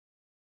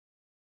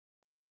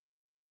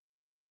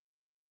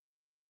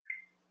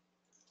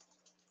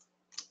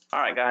All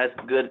right, guys,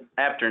 good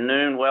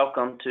afternoon.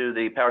 Welcome to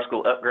the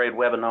PowerSchool Upgrade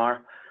webinar.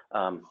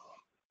 I'm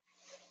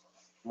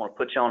going to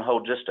put you on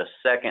hold just a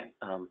second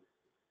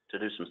to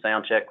do some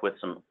sound check with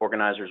some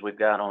organizers we've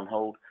got on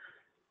hold.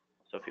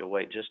 So if you'll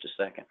wait just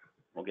a second,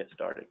 we'll get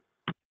started.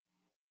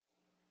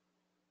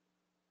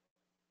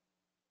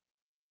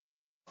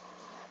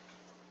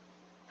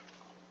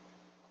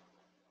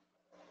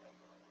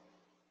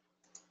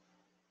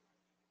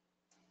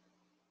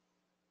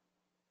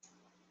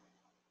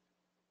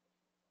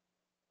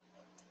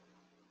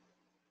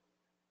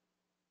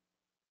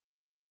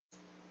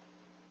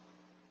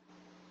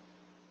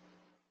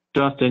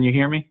 Justin, you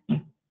hear me? All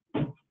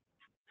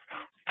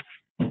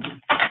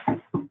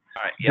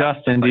right. Yeah.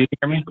 Justin, do you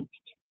hear me?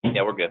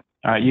 Yeah, we're good.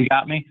 All right, you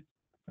got me?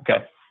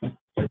 Okay.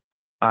 All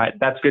right,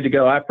 that's good to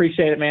go. I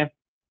appreciate it, man.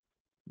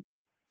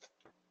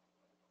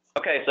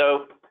 Okay,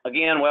 so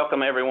again,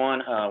 welcome everyone.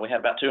 We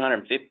have about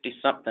 250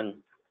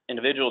 something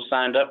individuals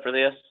signed up for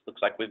this.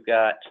 Looks like we've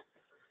got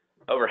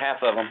over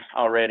half of them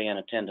already in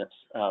attendance.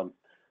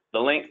 The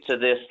link to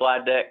this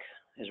slide deck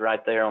is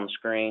right there on the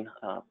screen.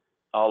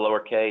 All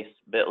lowercase,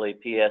 bit.ly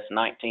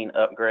PS19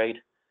 upgrade.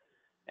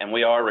 And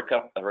we are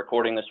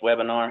recording this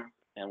webinar,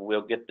 and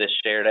we'll get this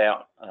shared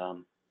out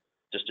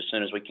just as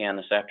soon as we can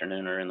this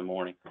afternoon or in the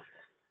morning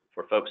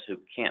for folks who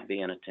can't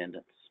be in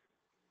attendance.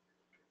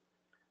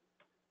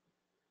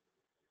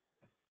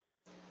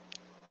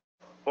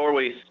 Before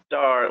we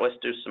start, let's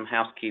do some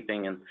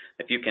housekeeping, and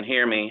if you can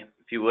hear me,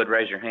 if you would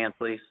raise your hand,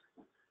 please.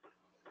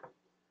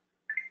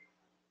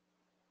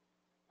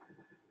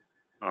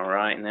 All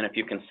right, and then if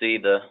you can see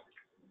the...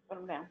 Put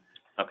them down.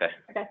 Okay.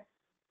 Okay.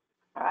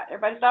 All right,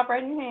 everybody stop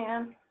raising your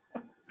hand.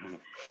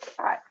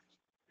 All right.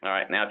 All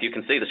right, now if you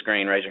can see the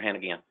screen, raise your hand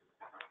again.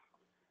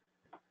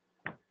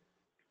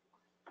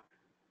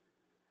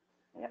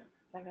 Yep,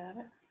 I got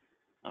it.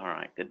 All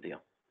right, good deal.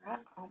 All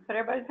right, I'll put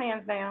everybody's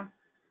hands down.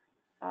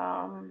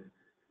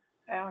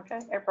 Okay,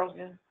 April's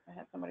good. I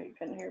had somebody who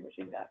couldn't hear, but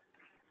she's got it.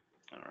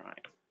 All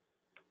right.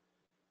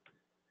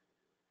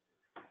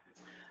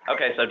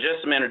 Okay, so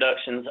just some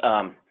introductions.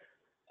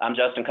 I'm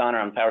Justin Connor.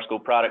 I'm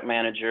PowerSchool Product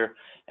Manager,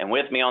 and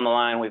with me on the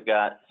line, we've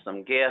got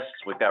some guests.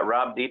 We've got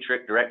Rob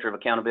Dietrich, Director of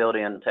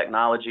Accountability and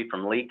Technology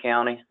from Lee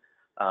County.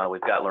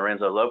 We've got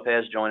Lorenzo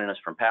Lopez joining us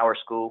from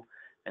PowerSchool,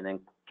 and then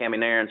Cami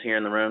Nairn's here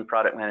in the room,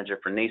 Product Manager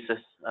for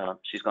Nisus.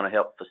 She's going to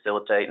help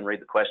facilitate and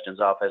read the questions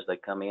off as they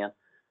come in.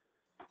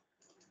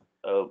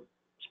 So,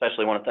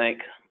 especially want to thank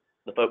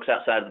the folks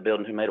outside of the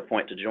building who made a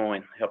point to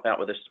join, help out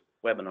with this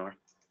webinar.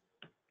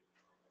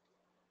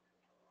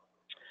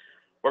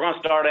 We're going to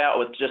start out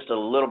with just a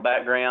little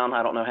background.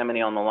 I don't know how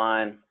many on the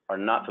line are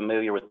not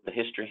familiar with the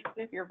history.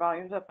 If your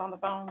volume's up on the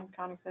phone,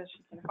 Connie says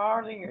she can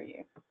hardly hear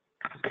you.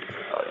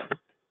 Oh, yeah.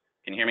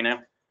 Can you hear me now?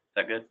 Is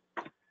that good?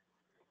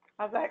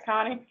 How's that,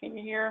 Connie? Can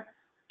you hear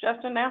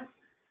Justin now?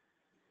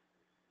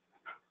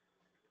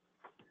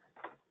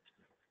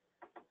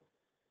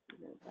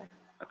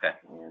 Okay.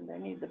 And they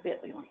need the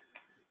bit.ly link.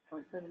 So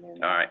we put it in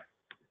there. All right.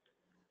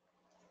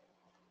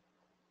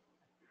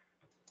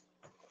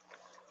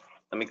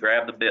 Let me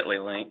grab the bit.ly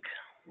link.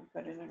 We'll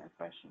put it in our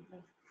questions.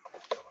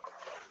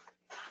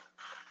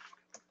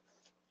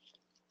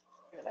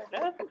 Here, there,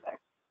 Justin. There.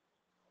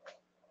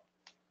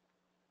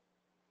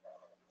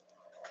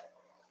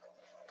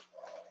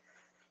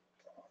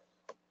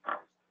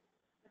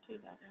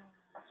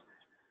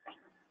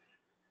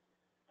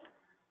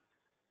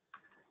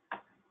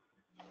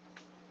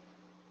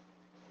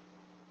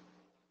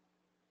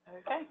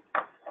 Okay.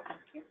 Thank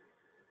you.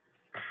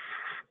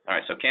 All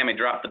right, so Cami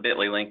dropped the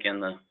bit.ly link in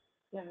the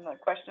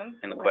questions.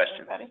 In the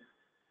question. Everybody.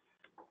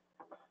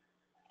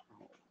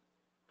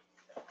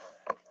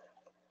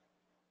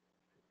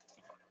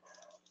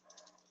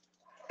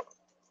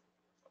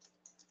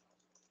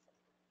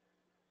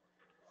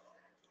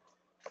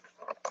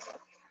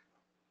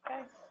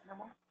 Okay, no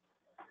more.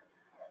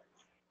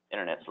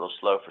 Internet's a little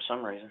slow for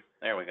some reason.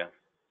 There we go.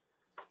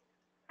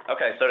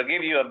 Okay, so to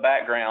give you a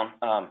background,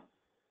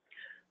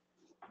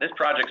 this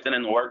project's been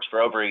in the works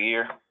for over a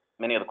year.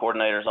 Many of the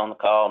coordinators on the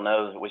call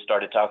know that we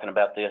started talking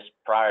about this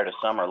prior to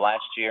summer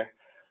last year.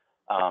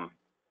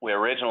 We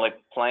originally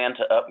planned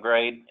to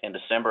upgrade in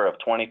December of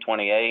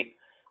 2028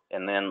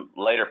 and then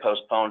later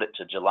postponed it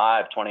to July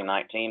of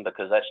 2019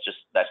 because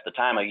that's the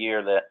time of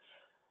year that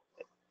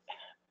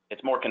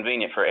it's more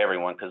convenient for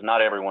everyone because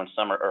not everyone's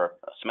summer or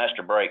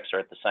semester breaks are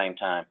at the same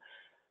time.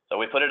 So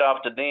we put it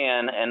off to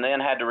then and then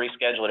had to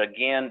reschedule it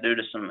again due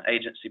to some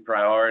agency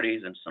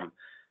priorities and some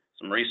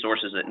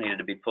resources that needed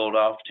to be pulled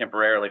off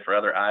temporarily for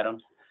other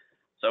items.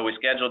 So we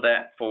scheduled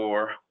that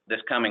for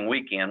this coming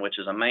weekend, which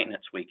is a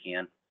maintenance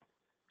weekend,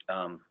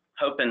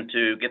 hoping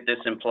to get this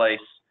in place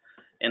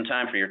in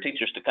time for your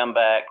teachers to come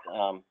back.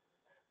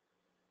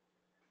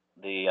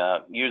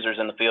 The users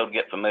in the field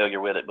get familiar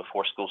with it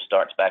before school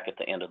starts back at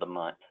the end of the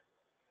month.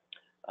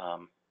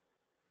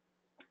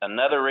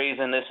 Another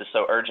reason this is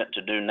so urgent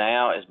to do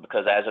now is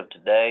because as of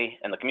today,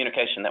 and the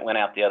communication that went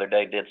out the other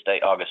day did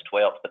state August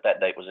 12th, but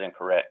that date was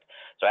incorrect.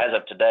 So as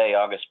of today,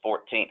 August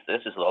 14th,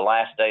 this is the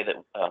last day that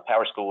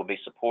PowerSchool will be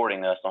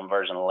supporting us on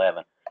version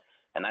 11.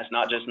 And that's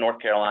not just North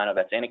Carolina,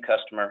 that's any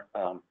customer.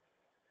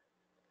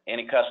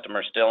 Any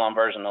customer still on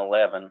version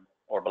 11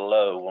 or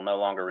below will no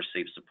longer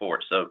receive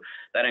support. So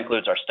that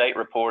includes our state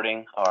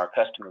reporting, our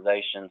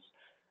customizations,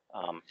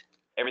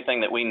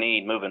 everything that we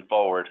need moving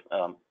forward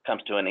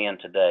comes to an end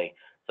today.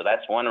 So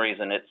that's one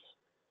reason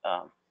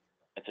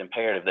it's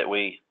imperative that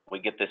we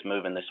get this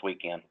moving this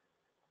weekend.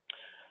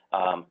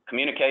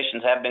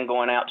 Communications have been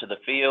going out to the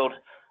field.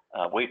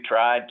 We've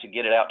tried to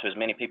get it out to as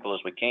many people as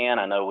we can.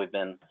 I know we've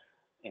been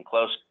in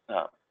close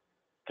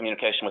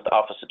communication with the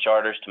Office of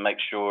Charters to make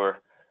sure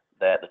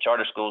that the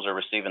charter schools are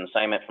receiving the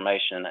same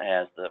information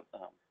as the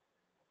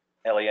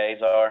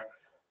LEAs are.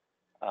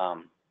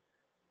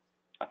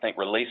 I think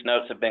release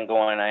notes have been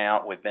going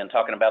out. We've been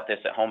talking about this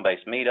at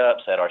home-based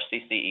meetups, at our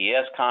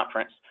CCES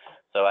conference.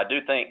 So I do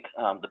think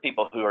the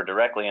people who are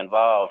directly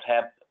involved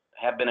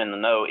have been in the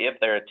know if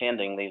they're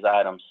attending these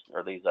items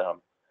or these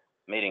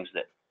meetings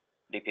that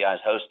DPI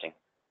is hosting.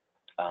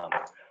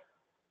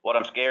 What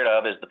I'm scared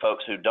of is the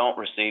folks who don't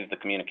receive the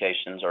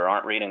communications or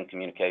aren't reading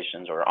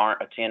communications or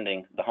aren't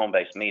attending the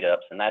home-based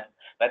meetups. And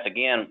that's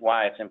again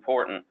why it's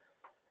important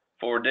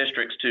for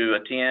districts to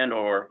attend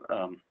or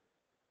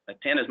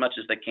attend as much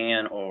as they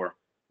can, or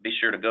be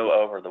sure to go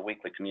over the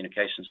weekly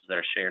communications that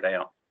are shared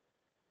out.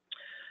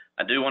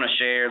 I do want to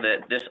share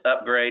that this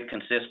upgrade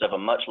consists of a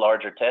much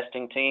larger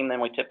testing team than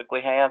we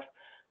typically have.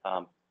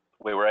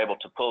 We were able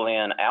to pull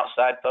in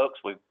outside folks.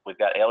 We've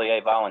got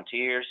LEA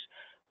volunteers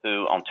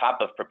who, on top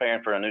of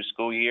preparing for a new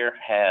school year,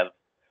 have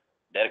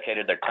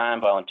dedicated their time,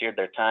 volunteered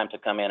their time to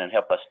come in and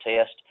help us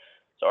test.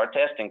 So our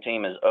testing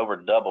team is over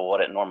double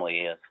what it normally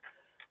is.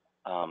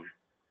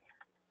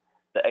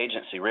 The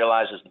agency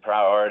realizes the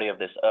priority of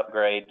this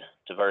upgrade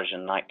to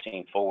version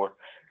 19.4.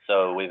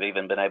 So we've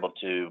even been able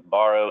to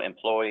borrow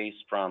employees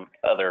from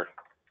other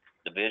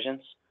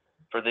divisions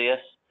for this.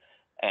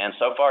 And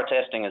so far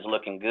testing is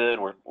looking good.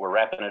 We're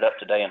wrapping it up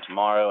today and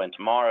tomorrow. And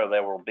tomorrow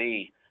there will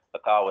be a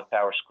call with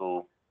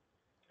PowerSchool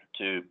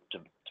to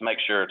make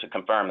sure to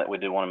confirm that we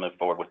do want to move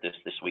forward with this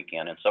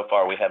weekend. And so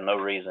far we have no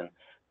reason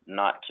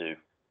not to.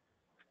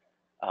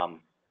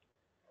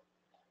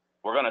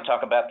 We're going to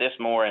talk about this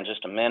more in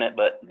just a minute,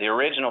 but the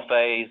original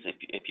phase,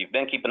 if you've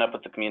been keeping up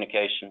with the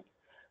communication,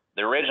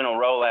 the original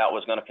rollout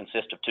was going to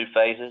consist of two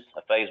phases,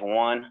 a phase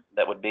 1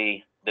 that would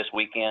be this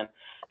weekend,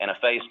 and a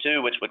phase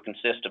 2 which would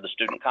consist of the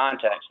student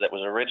contacts that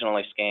was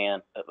originally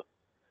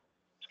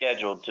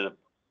scheduled to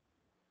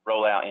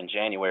roll out in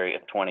January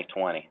of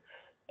 2020.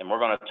 And we're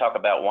going to talk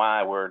about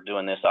why we're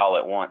doing this all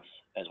at once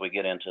as we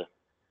get into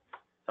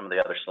some of the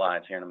other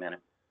slides here in a minute.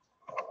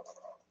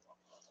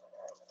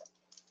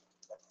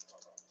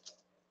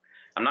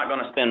 I'm not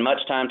going to spend much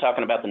time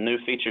talking about the new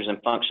features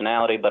and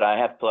functionality, but I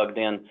have plugged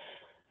in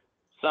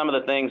some of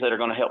the things that are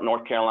going to help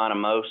North Carolina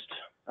most.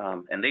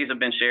 And these have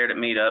been shared at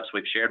meetups.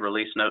 We've shared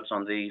release notes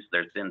on these.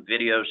 There's been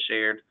videos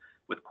shared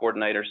with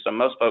coordinators. So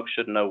most folks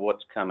should know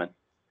what's coming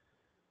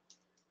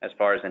as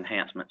far as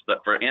enhancements. But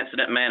for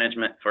incident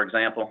management, for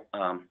example,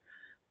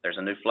 there's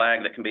a new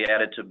flag that can be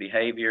added to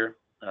behavior.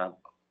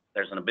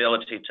 There's an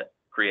ability to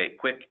create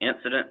quick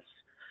incidents,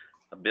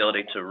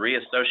 ability to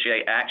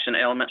reassociate action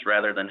elements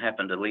rather than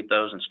having to delete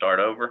those and start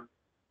over,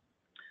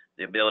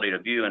 the ability to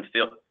view and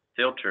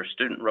filter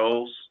student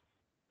roles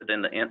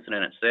within the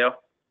incident itself.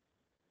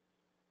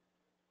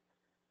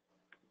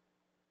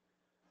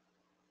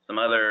 Some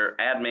other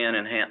admin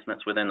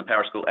enhancements within the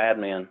PowerSchool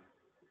admin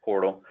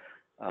portal.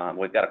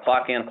 We've got a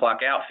clock in, clock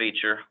out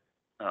feature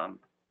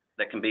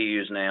that can be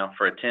used now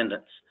for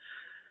attendance.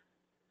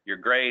 Your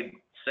grade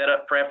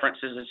setup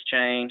preferences has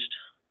changed.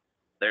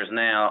 There's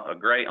now a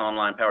great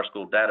online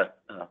PowerSchool data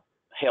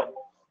help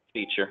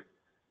feature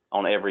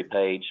on every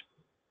page.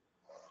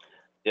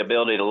 The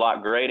ability to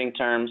lock grading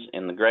terms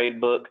in the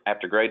grade book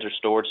after grades are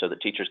stored so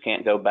that teachers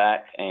can't go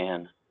back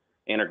and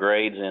enter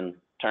grades in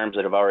terms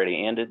that have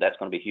already ended. That's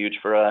going to be huge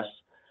for us.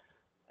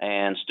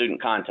 And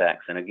student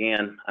contacts. And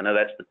again, I know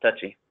that's the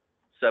touchy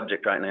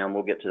subject right now, and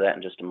we'll get to that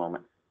in just a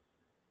moment.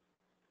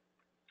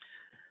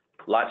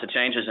 Lots of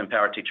changes in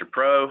PowerTeacher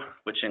Pro,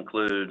 which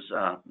includes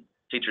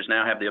teachers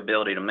now have the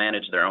ability to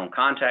manage their own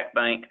contact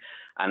bank.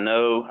 I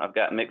know I've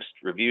got mixed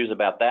reviews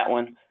about that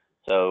one,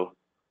 so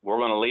we're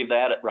going to leave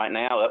that right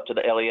now up to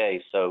the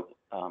LEAs. So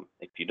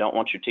if you don't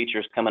want your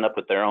teachers coming up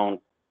with their own,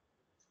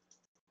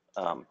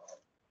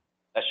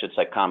 that should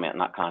say comment,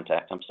 not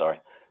contact, I'm sorry.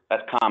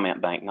 That's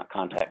comment bank, not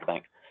contact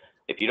bank.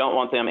 If you don't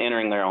want them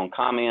entering their own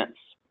comments,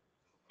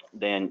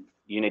 then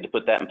you need to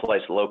put that in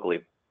place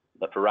locally.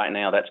 But for right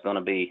now, that's going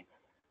to be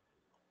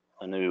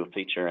a new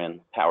feature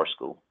in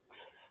PowerSchool.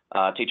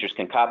 Teachers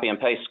can copy and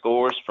paste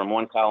scores from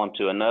one column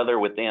to another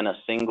within a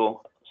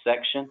single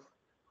section.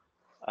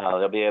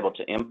 They'll be able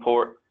to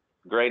import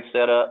grade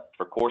setup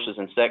for courses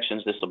and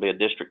sections. This will be a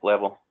district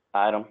level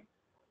item.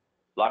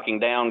 Locking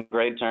down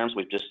grade terms,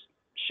 we've just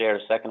shared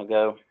a second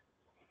ago.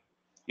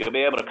 You'll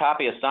be able to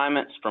copy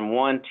assignments from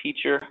one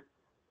teacher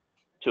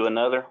to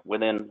another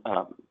within,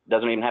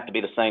 doesn't even have to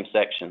be the same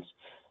sections.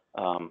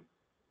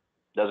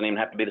 Doesn't even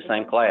have to be the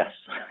same class.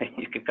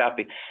 You can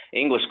copy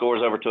English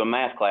scores over to a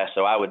math class,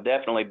 so I would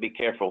definitely be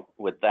careful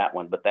with that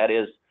one. But that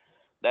is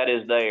that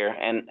is there,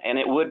 and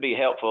it would be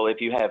helpful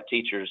if you have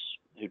teachers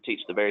who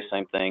teach the very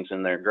same things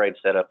and their grade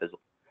setup is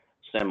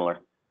similar.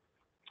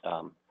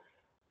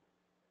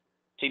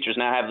 Teachers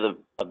now have the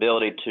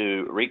ability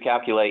to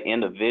recalculate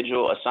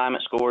individual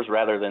assignment scores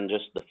rather than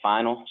just the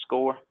final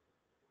score.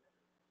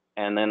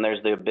 And then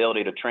there's the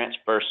ability to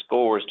transfer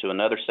scores to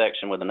another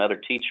section with another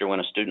teacher when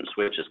a student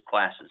switches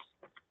classes.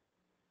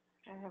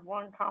 I have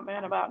one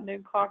comment about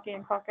new clock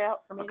in, clock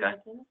out for meeting Okay.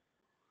 attendance.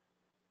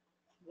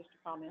 Just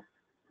a comment.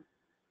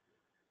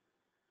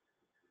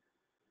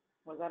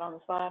 Was that on the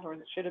slide, or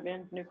it should have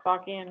been new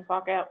clock in,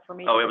 clock out for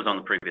meeting? Oh, it was on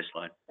the previous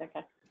slide.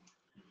 Okay.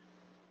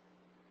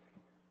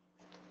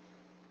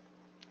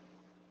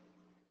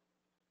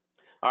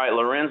 All right,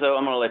 Lorenzo,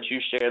 I'm going to let you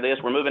share this.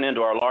 We're moving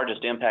into our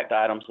largest impact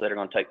items that are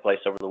going to take place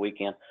over the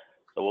weekend.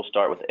 So we'll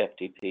start with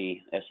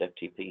FTP,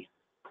 SFTP.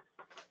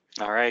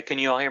 All right, can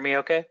you all hear me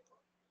okay?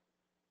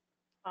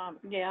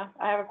 Yeah,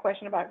 I have a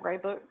question about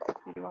gradebook.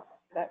 Do you want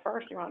that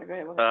first? You want to go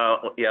ahead with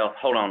it? Yeah,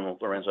 hold on,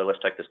 Lorenzo. Let's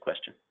take this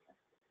question.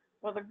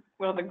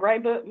 Will the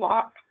gradebook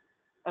lock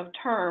of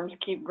terms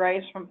keep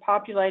grades from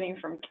populating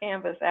from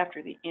Canvas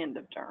after the end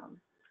of term?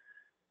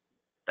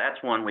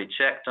 That's one we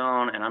checked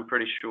on, and I'm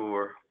pretty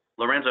sure.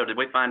 Lorenzo, did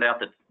we find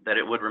out that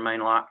it would remain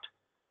locked?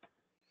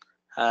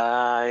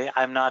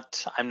 I'm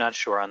not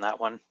sure on that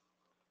one.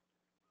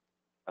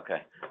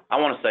 Okay. I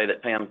want to say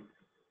that Pam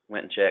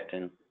went and checked,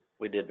 and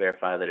we did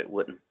verify that it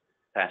wouldn't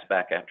pass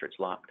back after it's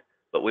locked.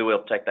 But we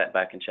will take that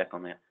back and check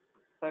on that.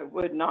 So it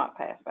would not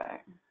pass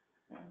back.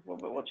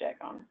 We'll check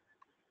on it.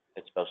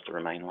 It's supposed to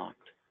remain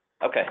locked.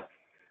 Okay.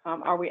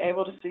 Are we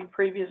able to see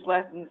previous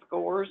lesson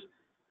scores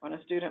when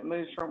a student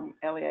moves from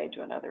LEA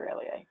to another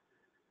LEA?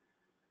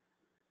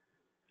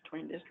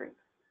 Between districts?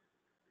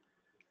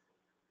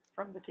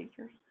 From the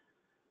teachers?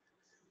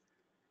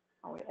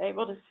 Are we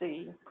able to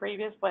see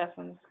previous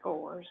lesson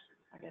scores,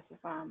 I guess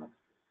assignments,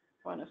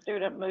 when a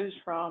student moves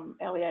from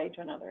LEA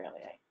to another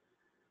LEA?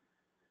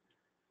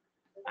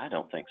 I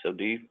don't think so.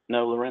 Do you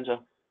know,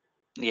 Lorenzo?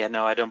 Yeah,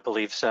 no, I don't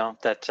believe so.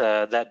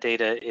 That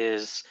data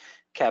is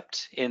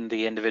kept in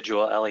the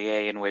individual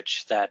LEA in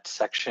which that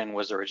section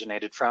was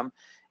originated from,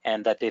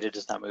 and that data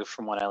does not move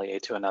from one LEA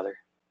to another.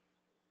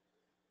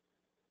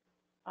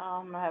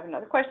 I have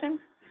another question.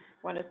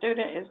 When a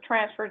student is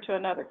transferred to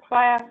another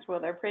class, will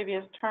their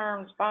previous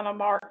term's final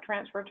mark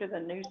transfer to the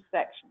new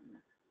section?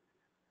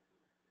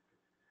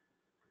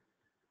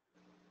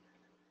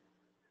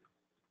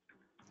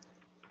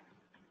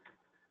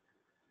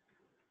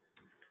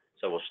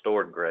 So we'll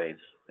stored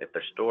grades. If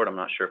they're stored, I'm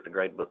not sure if the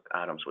gradebook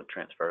items would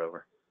transfer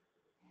over,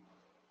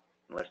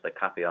 unless they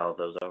copy all of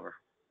those over.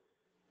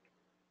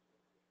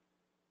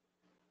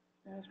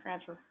 Students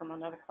transferred from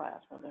another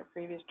class, will their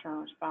previous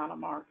term's final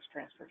marks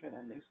transfer to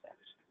the new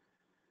section?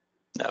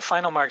 No,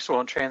 final marks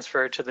won't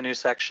transfer to the new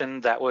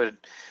section. That would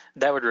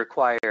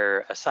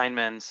require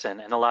assignments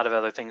and a lot of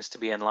other things to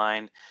be in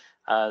line.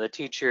 The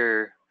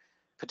teacher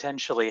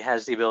potentially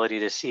has the ability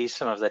to see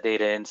some of the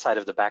data inside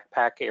of the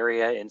backpack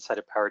area inside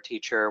of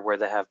PowerTeacher where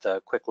they have the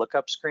quick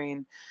lookup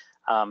screen.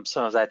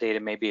 Some of that data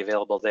may be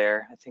available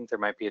there. I think there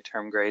might be a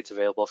term grades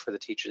available for the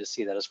teacher to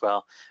see that as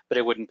well, but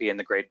it wouldn't be in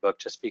the gradebook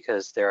just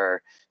because there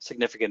are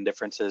significant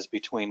differences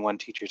between one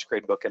teacher's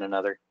gradebook and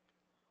another.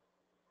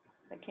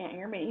 They can't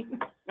hear me.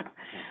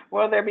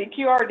 Will there be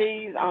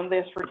QRDs on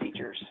this for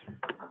teachers?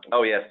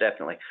 Oh, yes,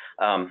 definitely.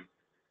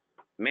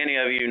 Many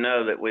of you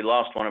know that we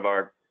lost one of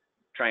our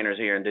trainers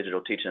here in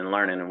digital teaching and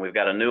learning, and we've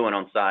got a new one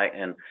on site,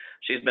 and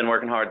she's been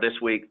working hard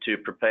this week to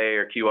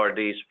prepare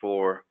QRDs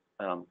for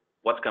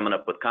what's coming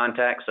up with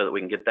contacts so that we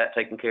can get that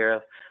taken care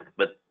of.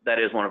 But that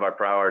is one of our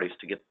priorities,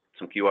 to get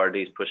some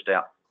QRDs pushed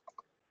out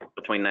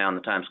between now and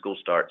the time school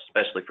starts,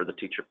 especially for the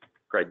teacher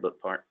gradebook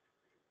part,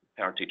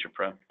 PowerTeacher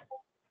Pro.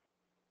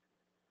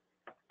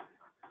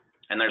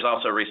 And there's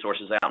also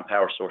resources out in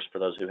PowerSource for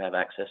those who have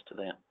access to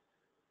that.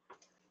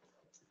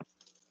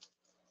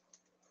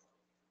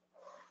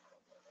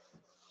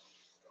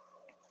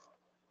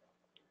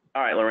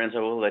 All right,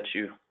 Lorenzo, we'll let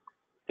you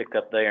pick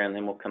up there, and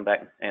then we'll come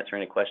back and answer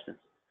any questions.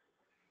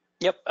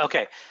 Yep,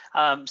 okay.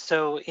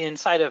 So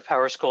inside of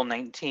PowerSchool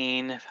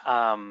 19,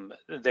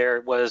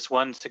 there was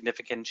one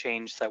significant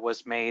change that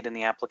was made in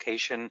the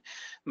application,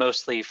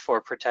 mostly for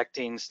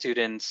protecting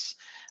students'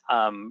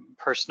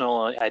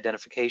 personal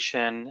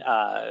identification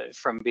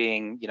from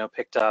being,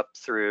 picked up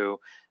through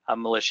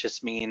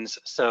malicious means.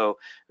 So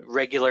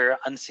regular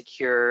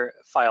unsecure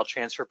file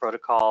transfer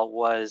protocol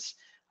was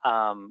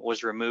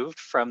removed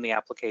from the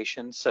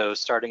application. So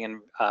starting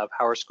in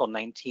PowerSchool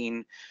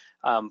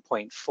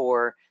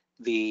 19.4,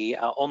 the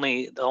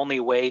only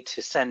way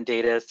to send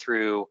data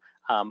through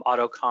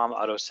AutoCom,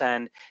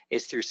 AutoSend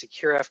is through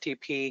secure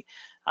FTP.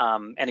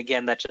 And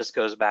again, that just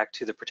goes back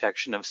to the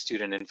protection of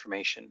student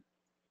information.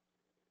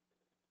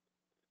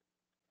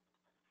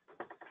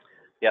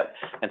 Yep,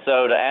 and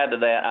so to add to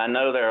that, I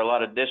know there are a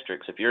lot of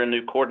districts. If you're a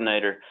new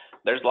coordinator,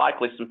 there's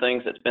likely some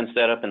things that's been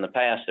set up in the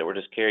past that were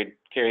just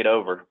carried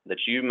over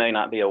that you may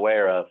not be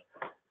aware of.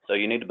 So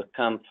you need to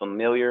become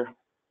familiar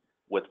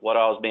with what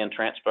all is being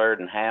transferred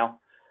and how.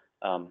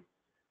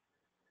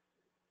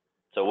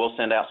 So we'll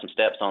send out some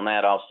steps on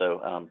that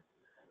also,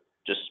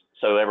 just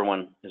so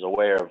everyone is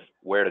aware of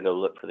where to go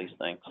look for these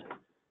things.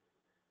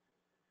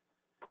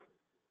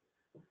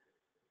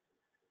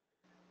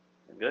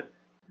 Good?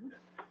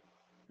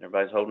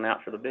 Everybody's holding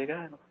out for the big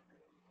item.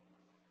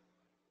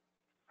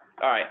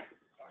 All right.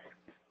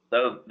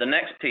 So the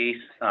next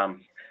piece,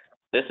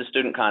 this is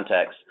student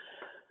contacts.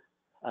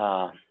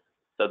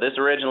 So this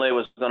originally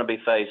was going to be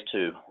phase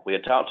 2. We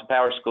had talked to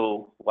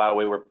PowerSchool while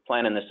we were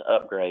planning this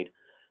upgrade,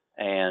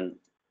 and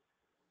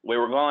we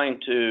were going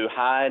to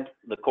hide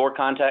the core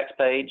contacts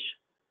page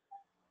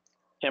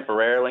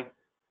temporarily,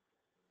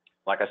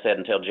 like I said,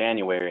 until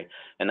January,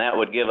 and that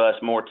would give us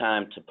more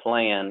time to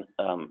plan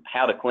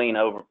how to clean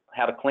up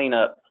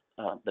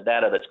the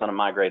data that's going to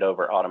migrate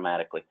over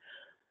automatically.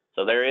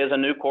 So there is a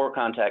new core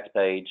contacts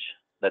page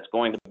that's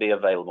going to be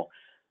available.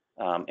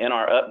 In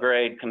our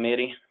upgrade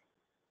committee,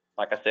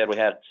 like I said, we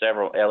had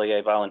several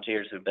LEA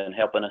volunteers who've been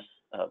helping us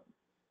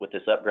with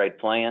this upgrade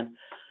plan.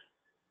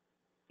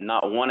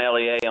 Not one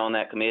LEA on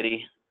that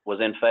committee was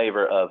in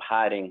favor of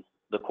hiding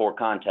the core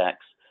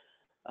contacts.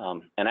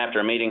 And after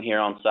a meeting here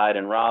on site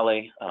in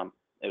Raleigh,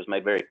 it was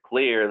made very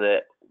clear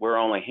that we're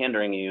only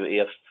hindering you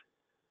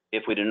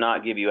if we do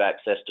not give you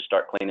access to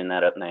start cleaning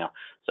that up now.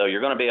 So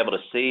you're going to be able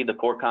to see the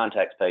core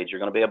contacts page. You're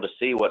going to be able to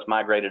see what's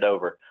migrated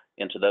over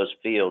into those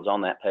fields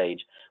on that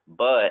page.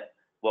 But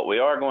what we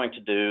are going to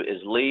do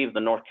is leave the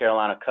North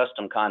Carolina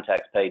custom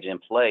contacts page in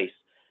place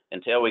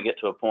until we get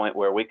to a point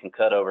where we can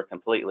cut over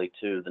completely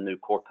to the new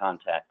core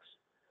contacts.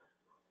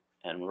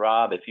 And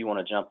Rob, if you want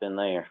to jump in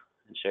there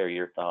and share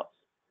your thoughts.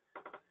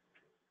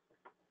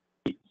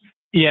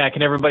 Yeah,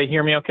 can everybody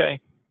hear me okay?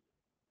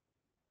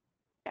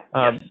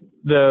 Yes.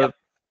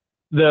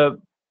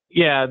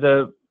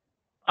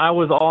 I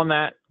was on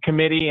that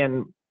committee,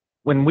 and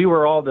when we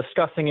were all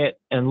discussing it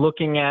and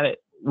looking at it,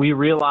 we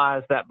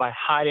realized that by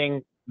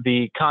hiding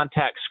the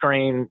contact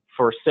screen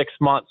for 6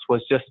 months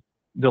was just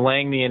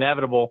delaying the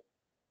inevitable,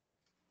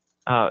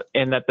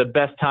 and that the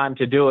best time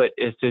to do it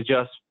is to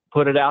just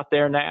put it out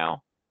there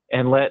now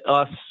and let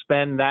us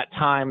spend that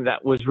time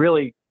that was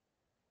really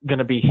going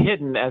to be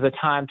hidden as a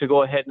time to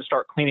go ahead and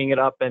start cleaning it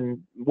up and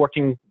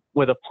working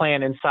with a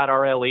plan inside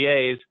our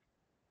LEAs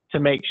to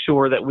make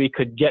sure that we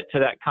could get to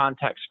that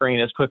contact screen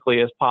as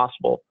quickly as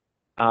possible,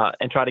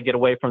 and try to get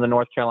away from the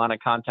North Carolina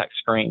contact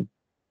screen.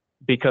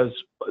 Because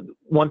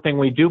one thing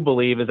we do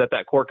believe is that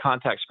that core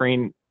contact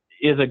screen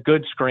is a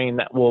good screen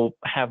that will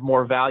have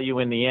more value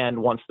in the end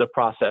once the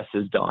process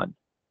is done.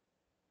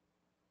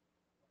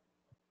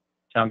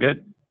 Sound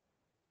good?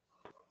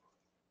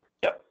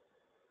 Yep.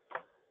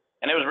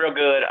 And it was real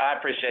good. I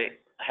appreciate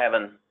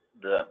having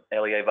the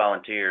LEA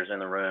volunteers in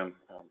the room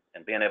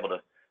and being able to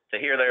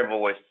hear their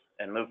voice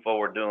and move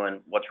forward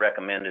doing what's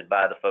recommended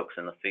by the folks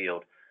in the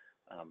field.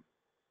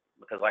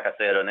 Because like I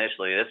said,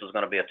 initially, this was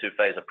going to be a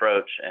 2-phase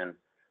approach. And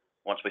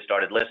once we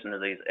started listening to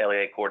these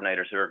LEA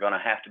coordinators who are going to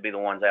have to be the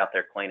ones out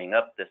there cleaning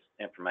up this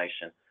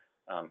information,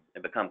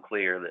 it became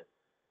clear that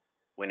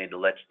we need to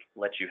let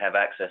you have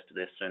access to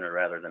this sooner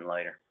rather than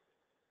later.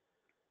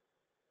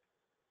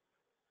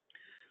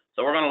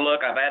 So we're going to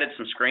look, I've added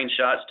some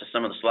screenshots to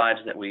some of the slides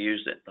that we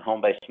used at the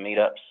home-based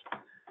meetups,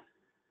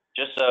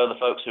 just so the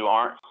folks who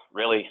aren't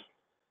really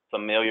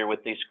familiar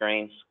with these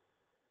screens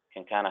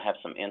can kind of have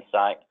some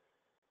insight.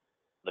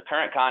 The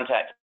current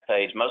contact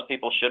page, most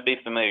people should be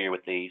familiar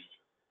with these.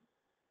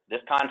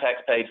 This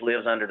contacts page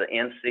lives under the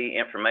NC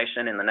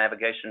information in the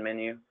navigation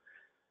menu.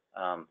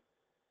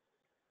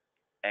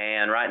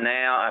 And right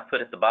now, I put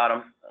at the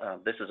bottom,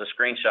 this is a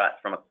screenshot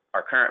from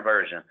our current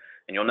version.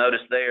 And you'll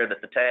notice there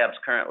that the tabs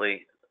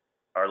currently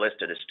are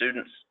listed as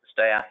students,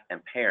 staff,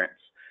 and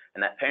parents.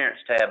 And that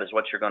parents tab is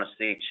what you're going to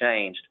see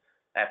changed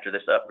after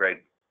this upgrade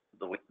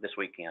this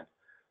weekend.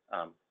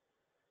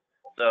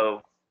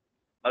 So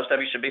most of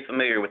you should be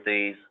familiar with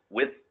these.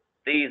 With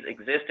these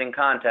existing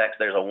contacts,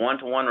 there's a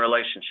one-to-one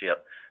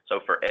relationship. So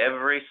for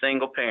every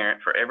single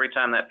parent, for every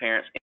time that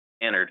parent's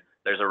entered,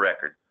 there's a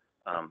record.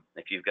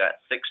 If you've got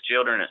 6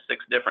 children at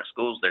 6 different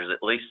schools, there's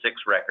at least 6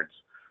 records.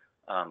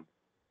 And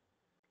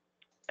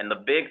the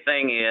big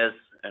thing is,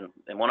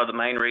 and one of the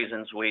main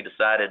reasons we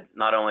decided,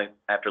 not only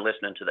after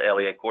listening to the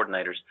LEA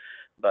coordinators,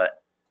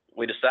 but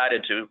we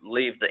decided to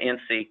leave the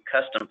NC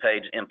custom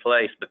page in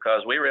place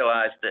because we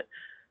realized that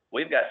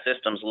we've got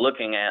systems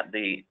looking at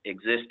the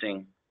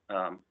existing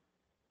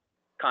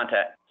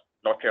contacts,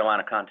 North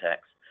Carolina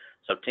contacts.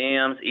 So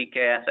TIMS,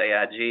 ECATS,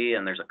 AIG,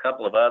 and there's a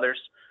couple of others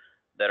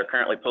that are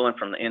currently pulling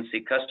from the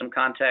NC custom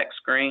contact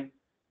screen.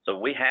 So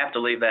we have to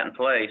leave that in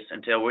place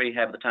until we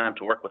have the time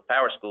to work with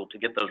PowerSchool to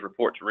get those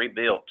reports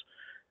rebuilt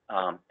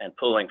and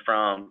pulling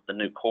from the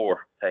new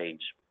core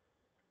page.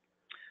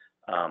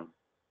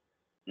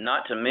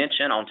 Not to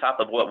mention, on top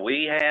of what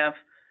we have,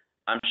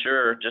 I'm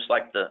sure, just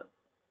like the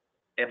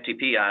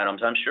FTP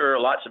items, I'm sure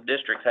lots of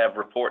districts have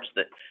reports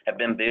that have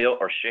been built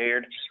or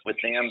shared with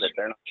them that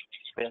they're not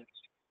with,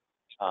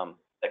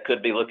 that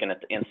could be looking at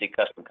the NC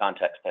custom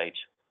contacts page.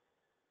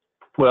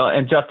 Well,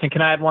 and Justin,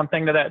 can I add one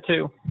thing to that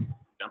too?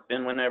 Jump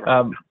in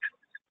whenever.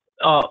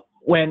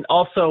 when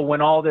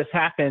all this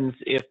happens,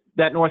 if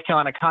that North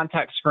Carolina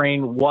contact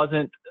screen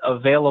wasn't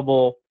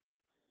available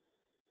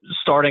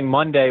starting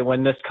Monday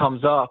when this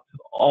comes up,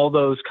 all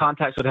those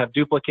contacts would have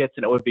duplicates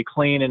and it would be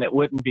clean and it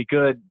wouldn't be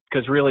good,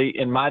 because really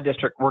in my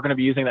district, we're going to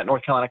be using that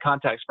North Carolina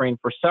contact screen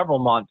for several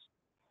months,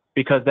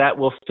 because that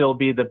will still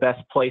be the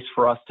best place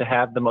for us to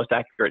have the most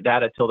accurate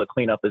data till the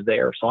cleanup is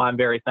there. So I'm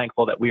very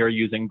thankful that we are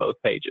using both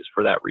pages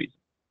for that reason.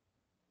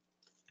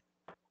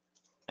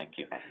 Thank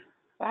you.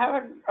 I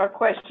have a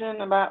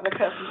question about the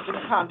custom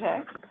student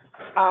contact.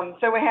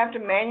 So we have to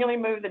manually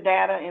move the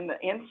data in the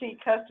NC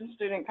custom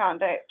student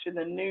contact to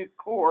the new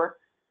core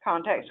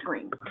contact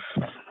screen.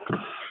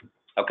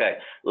 Okay,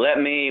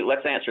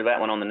 let's answer that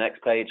one on the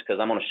next page, because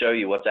I'm going to show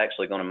you what's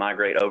actually going to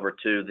migrate over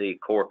to the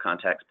core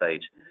contacts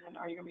page. And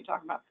are you going to be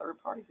talking about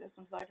third-party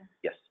systems later?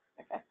 Yes.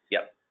 Okay.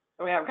 Yep.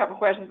 So we have a couple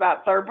questions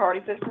about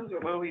third-party systems,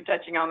 but we'll be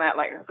touching on that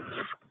later.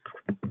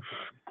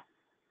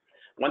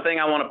 One thing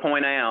I want to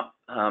point out,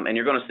 and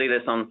you're going to see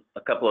this on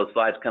a couple of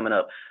slides coming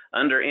up,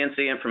 under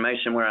NC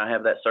information where I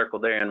have that circle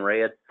there in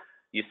red,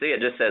 you see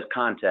it just says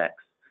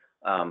contacts.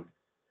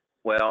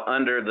 Well,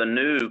 under the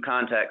new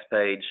contacts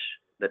page,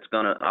 that's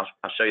going to,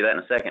 I'll show you that in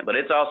a second, but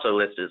it's also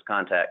listed as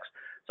contacts.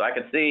 So I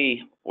could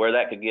see where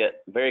that could get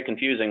very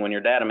confusing when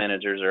your data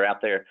managers are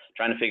out there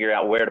trying to figure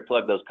out where to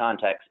plug those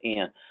contacts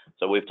in.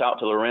 So we've talked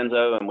to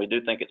Lorenzo, and we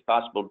do think it's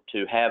possible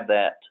to have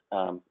that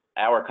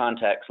our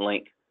contacts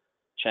link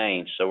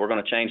change. So we're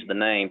going to change the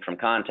name from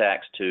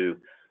contacts to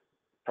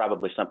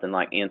probably something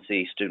like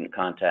NC student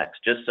contacts,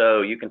 just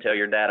so you can tell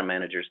your data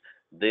managers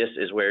this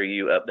is where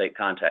you update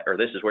contact, or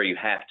this is where you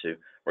have to,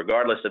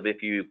 regardless of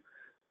if you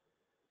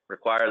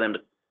require them to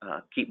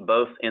keep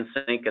both in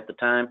sync at the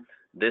time.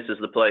 This is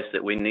the place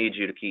that we need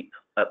you to keep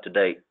up to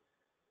date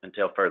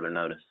until further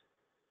notice.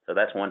 So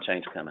that's one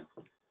change coming.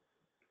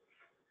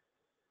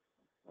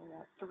 We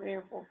got 3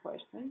 or 4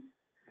 questions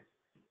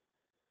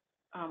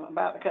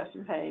about the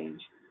custom page.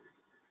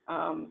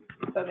 So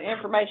the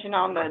information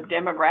on the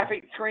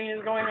demographic screen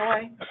is going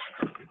away?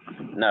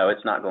 No,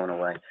 it's not going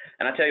away.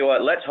 And I tell you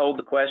what, let's hold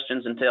the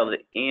questions until the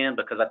end,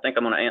 because I think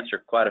I'm going to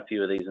answer quite a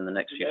few of these in the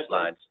next few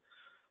slides.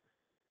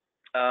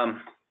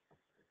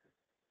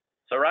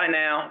 So right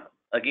now,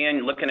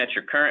 again, looking at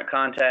your current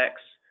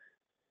contacts,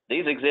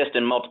 these exist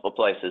in multiple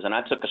places, and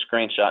I took a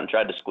screenshot and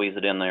tried to squeeze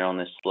it in there on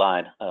this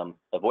slide of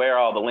where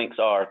all the links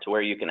are to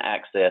where you can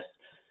access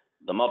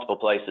the multiple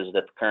places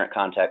that the current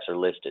contacts are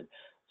listed.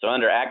 So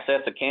under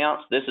access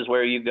accounts, this is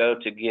where you go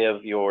to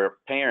give your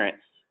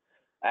parents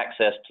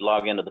access to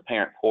log into the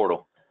parent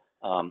portal.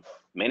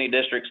 Many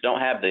districts don't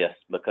have this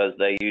because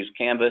they use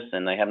Canvas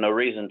and they have no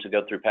reason to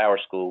go through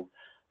PowerSchool.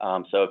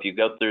 So if you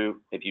go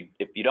through, if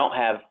you don't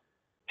have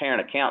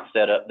parent account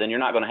set up, then you're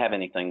not going to have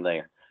anything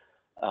there.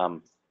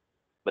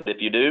 But if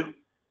you do,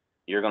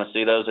 you're going to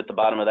see those at the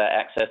bottom of that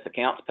access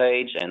accounts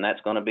page, and that's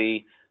going to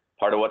be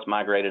part of what's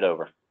migrated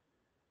over.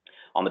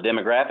 On the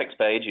demographics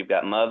page, you've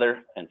got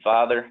mother and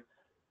father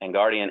and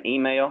guardian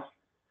email.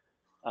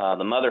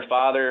 The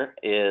mother-father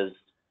is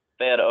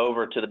fed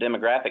over to the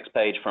demographics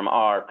page from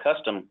our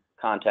custom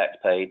contacts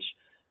page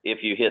if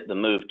you hit the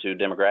move to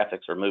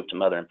demographics or move to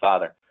mother and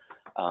father.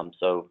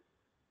 So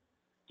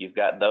you've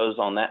got those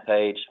on that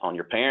page. On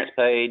your parents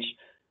page,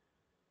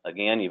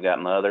 again, you've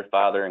got mother,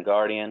 father, and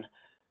guardian.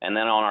 And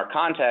then on our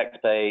contacts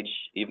page,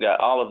 you've got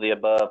all of the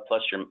above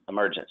plus your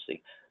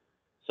emergency.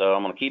 So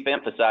I'm going to keep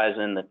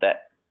emphasizing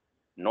that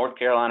North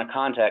Carolina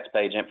contacts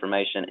page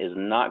information is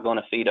not going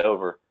to feed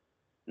over.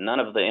 None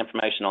of the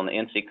information on the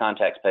NC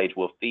contacts page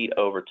will feed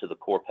over to the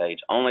core page,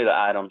 only the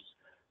items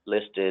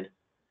listed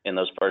in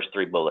those first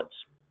 3 bullets.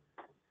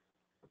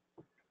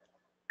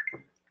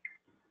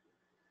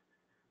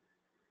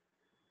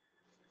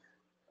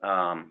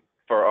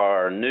 For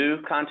our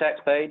new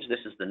contacts page, this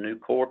is the new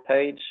core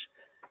page.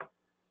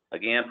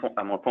 Again,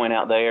 I'm going to point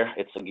out there,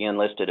 it's again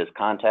listed as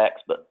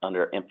contacts, but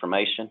under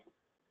information.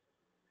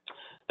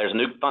 There's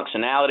new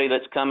functionality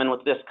that's coming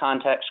with this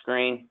contact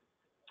screen.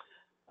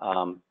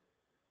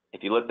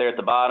 If you look there at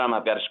the bottom,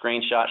 I've got a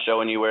screenshot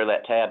showing you where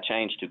that tab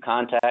changed to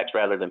contacts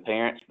rather than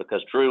parents,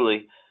 because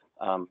truly,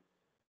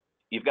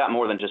 you've got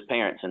more than just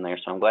parents in there,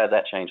 so I'm glad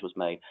that change was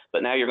made.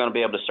 But now you're going to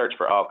be able to search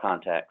for all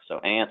contacts, so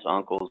aunts,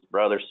 uncles,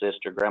 brother,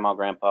 sister, grandma,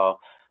 grandpa,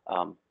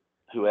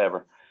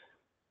 whoever.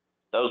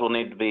 Those will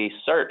need to be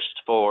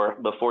searched for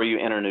before you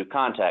enter new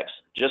contacts,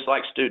 just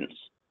like students.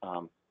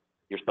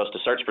 You're supposed to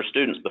search for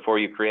students before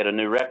you create a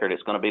new record.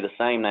 It's going to be the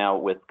same now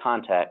with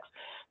contacts,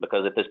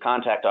 because if this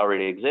contact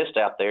already exists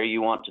out there,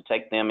 you want to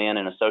take them in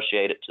and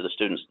associate it to the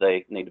students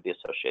they need to be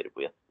associated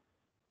with.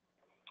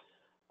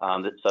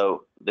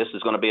 So this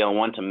is going to be a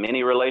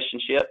one-to-many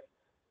relationship.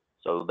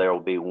 So there will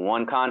be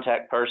one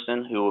contact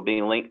person who will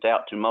be linked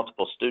out to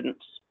multiple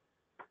students.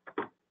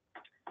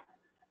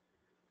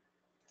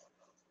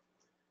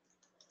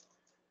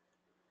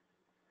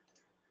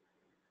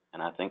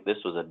 And I think this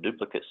was a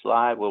duplicate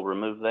slide. We'll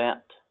remove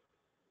that.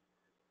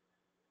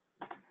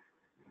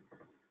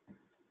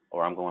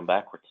 Or I'm going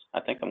backwards.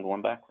 I think I'm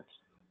going backwards.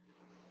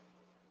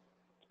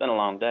 It's been a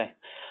long day.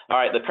 All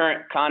right, the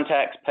current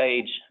contacts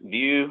page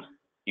view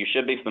you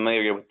should be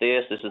familiar with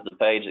this. This is the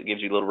page that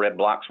gives you little red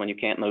blocks when you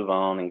can't move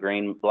on and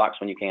green blocks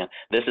when you can.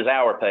 This is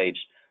our page.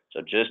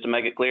 So just to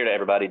make it clear to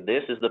everybody,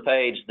 this is the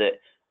page that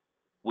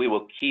we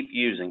will keep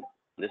using.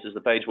 This is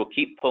the page we'll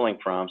keep pulling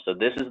from. So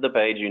this is the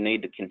page you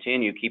need to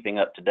continue keeping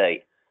up to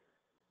date.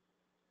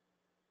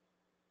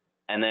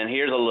 And then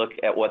here's a look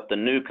at what the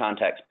new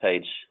contacts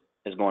page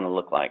is going to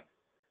look like.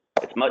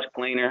 It's much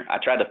cleaner. I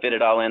tried to fit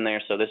it all in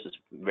there, so this is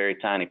very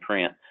tiny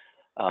print.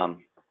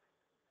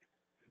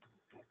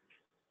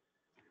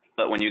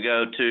 But when you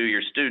go to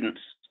your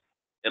students,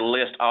 it'll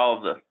list all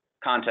of the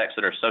contacts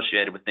that are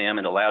associated with them.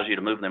 It allows you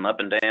to move them up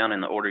and down in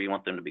the order you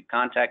want them to be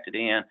contacted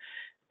in.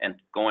 And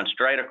going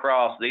straight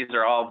across, these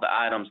are all of the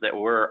items that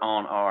were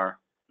on our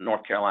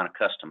North Carolina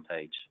custom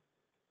page.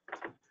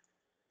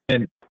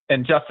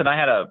 And Justin, I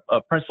had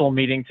a principal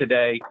meeting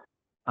today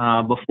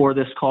before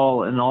this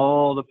call, and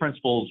all the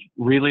principals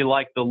really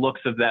liked the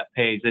looks of that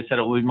page. They said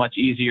it would be much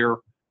easier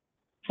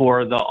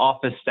for the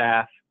office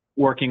staff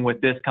working with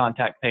this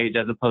contact page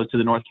as opposed to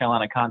the North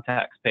Carolina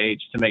contacts page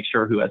to make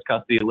sure who has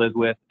custody lives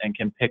with and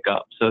can pick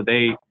up. So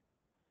they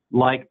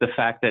like the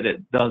fact that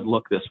it does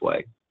look this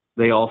way.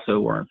 They also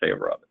were in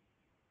favor of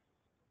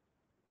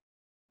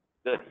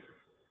it. Good.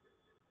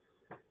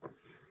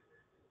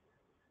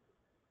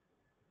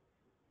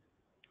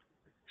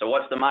 So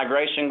what's the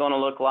migration going to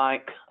look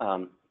like?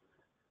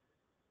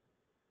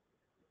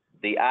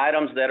 The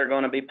items that are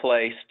going to be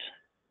placed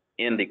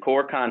in the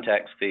core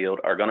contacts field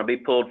are going to be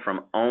pulled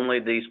from only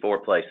these 4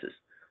 places: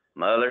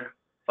 mother,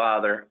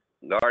 father,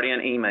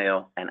 guardian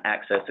email, and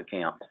access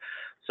accounts.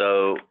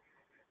 So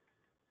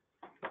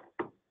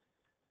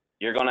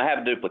you're going to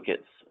have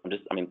duplicates.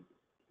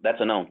 That's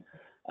a known.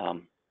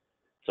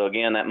 So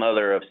again, that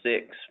mother of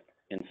 6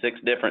 in 6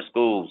 different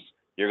schools,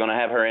 you're going to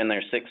have her in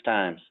there 6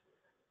 times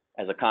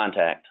as a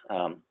contact.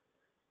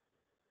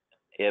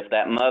 If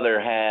that mother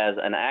has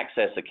an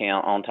access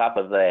account on top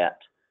of that,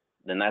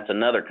 then that's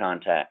another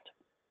contact.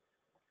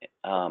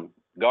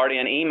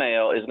 Guardian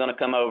email is going to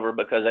come over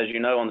because, as you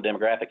know, on the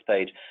demographics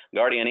page,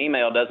 guardian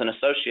email doesn't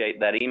associate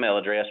that email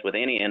address with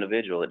any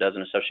individual. It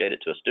doesn't associate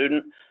it to a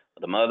student,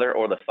 the mother,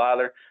 or the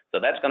father. So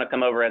that's going to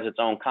come over as its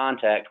own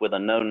contact with a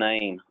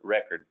no-name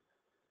record.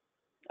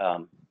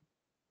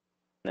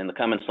 In the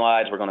coming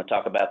slides, we're going to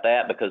talk about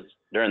that because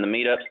during the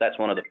meetups, that's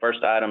one of the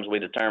first items we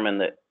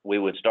determined that we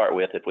would start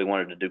with if we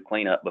wanted to do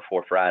cleanup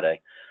before Friday.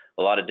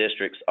 A lot of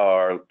districts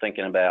are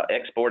thinking about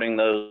exporting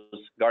those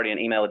guardian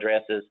email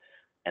addresses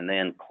and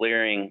then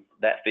clearing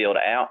that field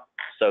out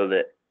so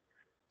that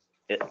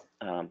it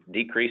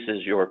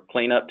decreases your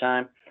cleanup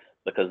time,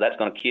 because that's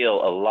going to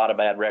kill a lot of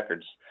bad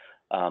records.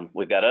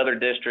 We've got other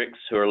districts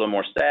who are a little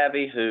more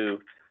savvy, who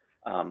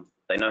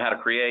they know how to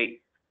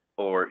create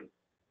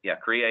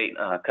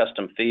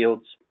custom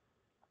fields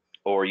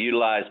or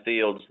utilize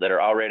fields that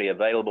are already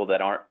available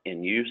that aren't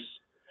in use.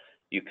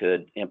 You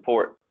could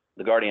import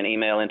the guardian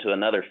email into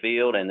another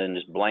field and then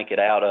just blank it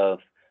out of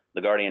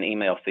the guardian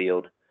email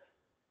field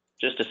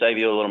just to save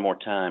you a little more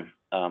time.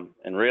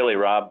 And really,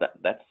 Rob,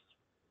 that's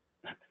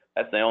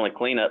the only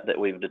cleanup that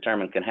we've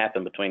determined can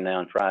happen between now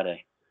and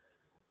Friday.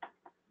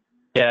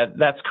 Yeah,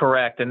 that's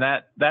correct. And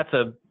that's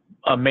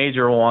a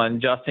major one.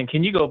 Justin,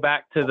 can you go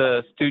back to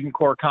the student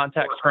core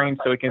contact screen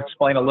so we can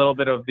explain a little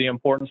bit of the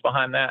importance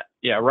behind that?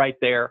 Yeah, right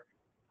there.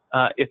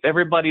 If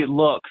everybody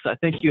looks, I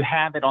think you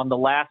have it on the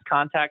last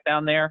contact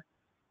down there,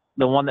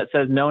 the one that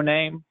says no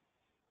name.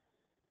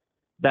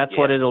 That's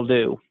what it'll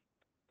do.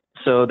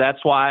 So that's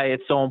why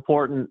it's so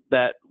important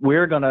that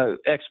we're going to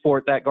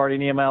export that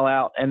guardian email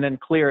out and then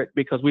clear it,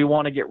 because we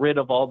want to get rid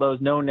of all those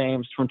no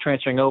names from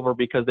transferring over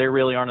because they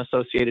really aren't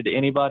associated to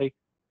anybody.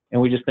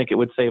 And we just think it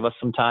would save us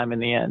some time in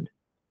the end.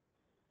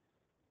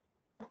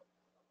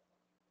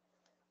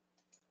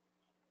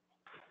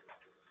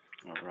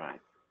 All right.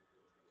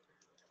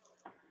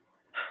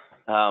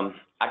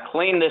 I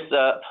cleaned this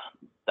up.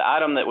 The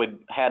item that we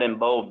had in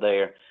bold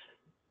there,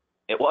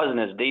 it wasn't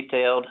as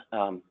detailed,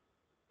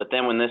 but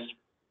then when this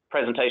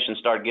presentation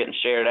started getting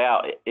shared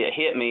out, it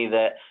hit me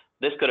that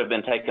this could have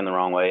been taken the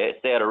wrong way. It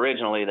said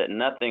originally that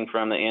nothing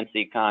from the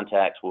NC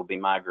contacts will be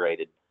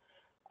migrated.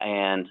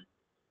 And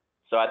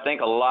so I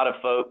think a lot of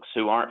folks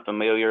who aren't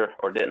familiar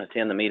or didn't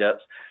attend the meetups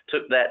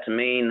took that to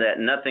mean that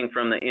nothing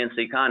from the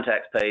NC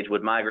contacts page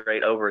would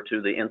migrate over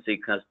to the NC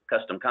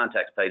custom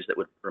contacts page that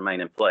would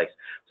remain in place.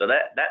 So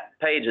that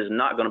page is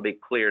not going to be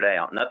cleared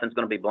out. Nothing's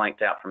going to be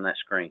blanked out from that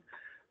screen.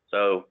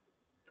 So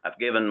I've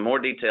given more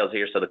details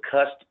here. So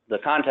the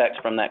contacts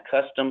from that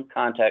custom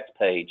contacts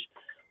page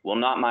will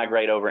not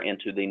migrate over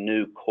into the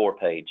new core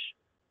page.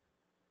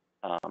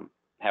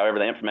 However,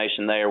 the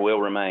information there will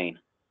remain.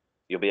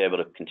 You'll be able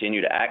to continue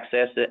to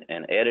access it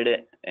and edit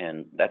it,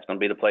 and that's going to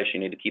be the place you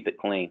need to keep it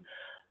clean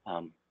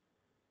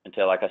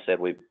until, like I said,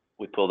 we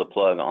pull the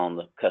plug on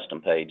the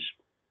custom page.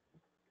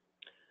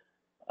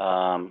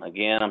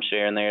 Again, I'm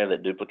sharing there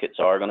that duplicates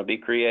are going to be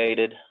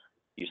created.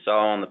 You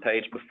saw on the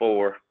page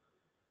before,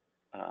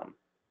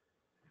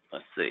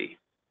 let's see,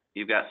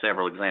 you've got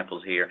several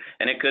examples here,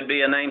 and it could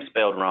be a name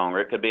spelled wrong, or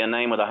it could be a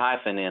name with a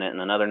hyphen in it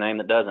and another name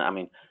that doesn't. I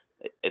mean,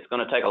 It's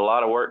going to take a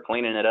lot of work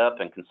cleaning it up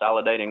and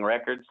consolidating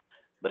records.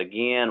 But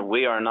again,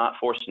 we are not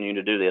forcing you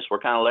to do this. We're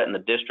kind of letting the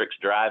districts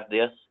drive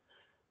this.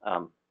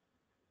 I'd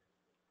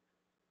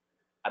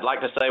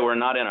like to say we're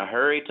not in a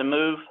hurry to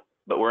move,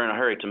 but we're in a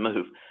hurry to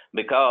move,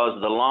 because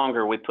the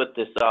longer we put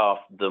this off,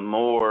 the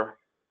more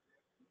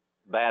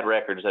bad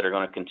records that are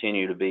going to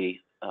continue to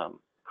be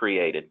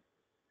created.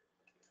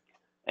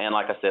 And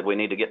like I said, we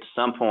need to get to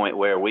some point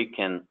where we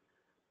can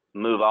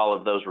move all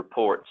of those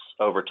reports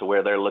over to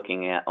where they're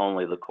looking at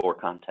only the core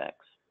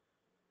contacts.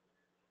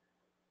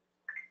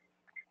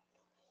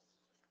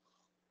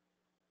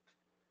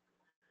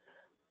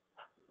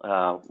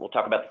 We'll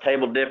talk about the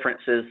table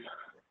differences.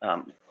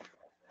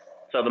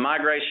 So the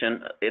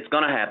migration, it's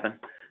going to happen.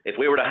 If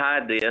we were to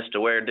hide this to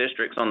where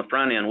districts on the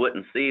front end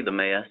wouldn't see the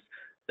mess,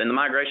 then the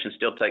migration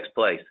still takes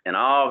place. And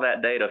all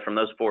that data from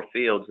those 4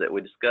 fields that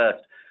we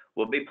discussed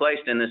will be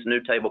placed in this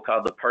new table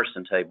called the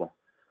person table.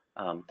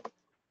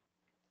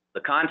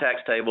 The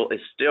contacts table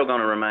is still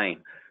going to remain.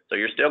 So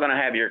you're still going to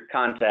have your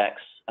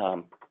contacts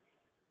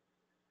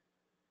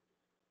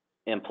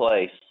in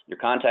place, your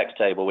contacts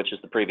table, which is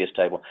the previous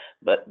table,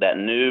 but that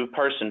new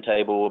person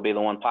table will be the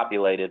one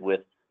populated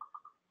with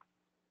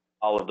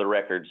all of the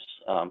records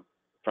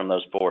from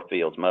those 4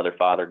 fields: mother,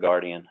 father,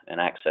 guardian, and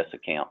access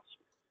accounts.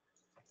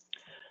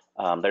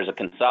 There's a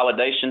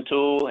consolidation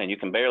tool, and you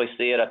can barely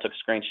see it. I took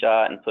a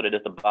screenshot and put it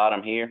at the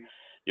bottom here.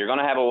 You're going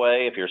to have a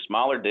way, if you're a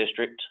smaller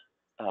district,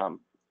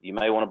 you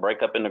may want to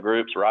break up into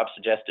groups. Rob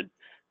suggested,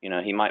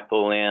 he might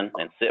pull in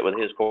and sit with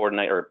his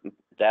coordinator, or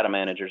data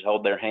managers,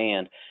 hold their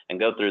hand and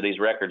go through these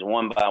records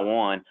one by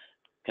one,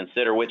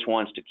 consider which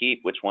ones to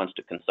keep, which ones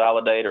to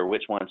consolidate, or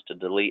which ones to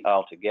delete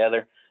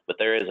altogether. But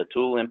there is a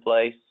tool in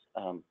place.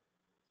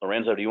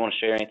 Lorenzo, do you want to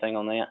share anything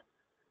on that?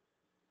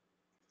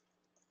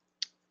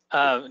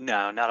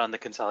 No, not on the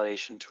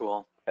consolidation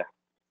tool. Okay.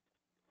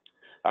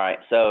 All right,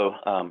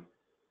 so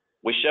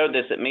we showed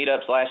this at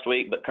meetups last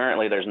week, but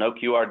currently there's no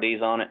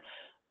QRDs on it.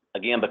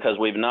 Again, because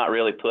we've not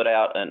really put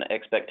out an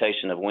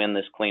expectation of when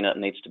this cleanup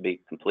needs to be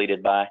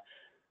completed by.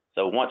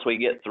 So once we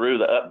get through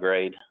the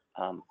upgrade,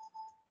 and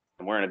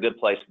we're in a good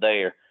place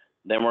there,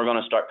 then we're going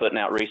to start putting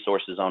out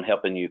resources on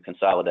helping you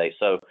consolidate.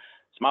 So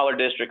smaller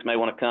districts may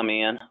want to come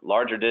in.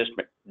 Larger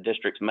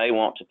districts may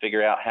want to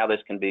figure out how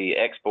this can be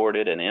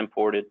exported and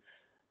imported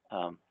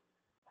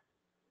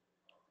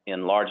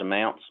in large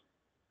amounts.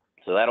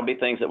 So that'll be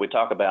things that we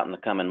talk about in the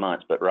coming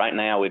months. But right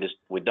now, we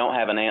don't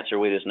have an answer.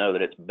 We just know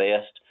that it's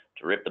best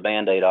to rip the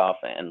Band-Aid off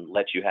and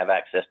let you have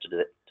access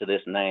to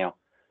this now,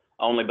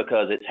 only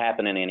because it's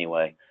happening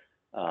anyway.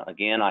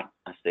 Again, I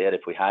said,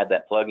 if we hide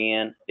that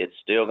plug-in, it's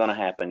still going to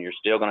happen. You're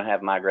still going to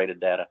have migrated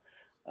data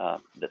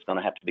that's going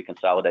to have to be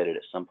consolidated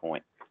at some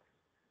point.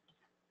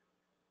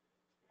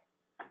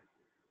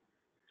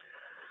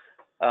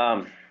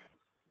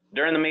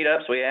 During the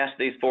meetups, we asked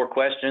these 4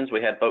 questions.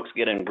 We had folks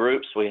get in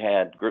groups. We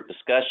had group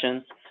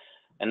discussions.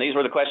 And these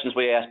were the questions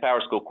we asked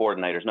PowerSchool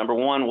coordinators. Number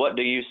 1, what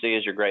do you see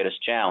as your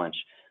greatest challenge?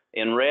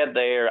 In red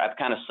there, I've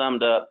kind of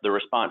summed up the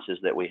responses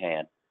that we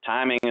had.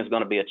 Timing is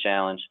going to be a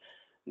challenge.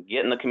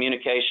 Getting the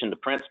communication to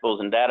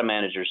principals and data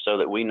managers so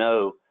that we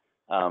know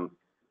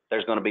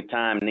there's going to be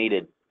time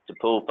needed to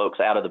pull folks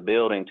out of the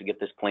building to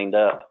get this cleaned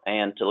up,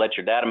 and to let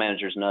your data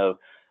managers know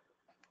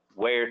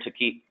where to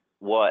keep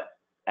what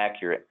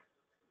accurate.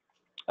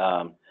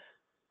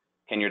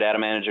 Can your data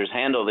managers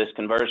handle this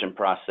conversion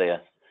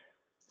process?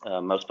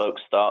 Most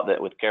folks thought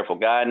that with careful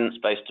guidance,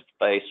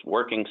 face-to-face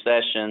working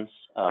sessions,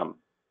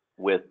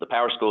 with the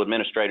PowerSchool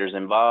administrators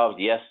involved,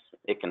 yes,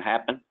 it can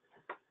happen.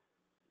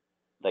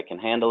 They can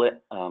handle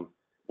it.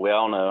 We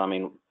all know, I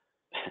mean,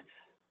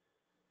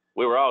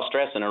 we were all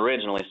stressing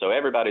originally, so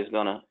everybody's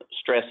going to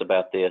stress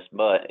about this,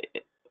 but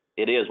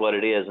it is what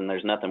it is, and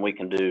there's nothing we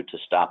can do to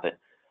stop it.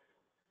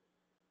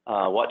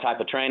 What type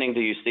of training do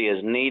you see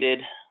as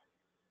needed?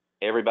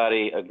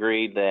 Everybody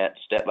agreed that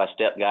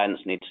step-by-step guidance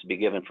needs to be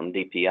given from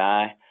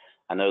DPI.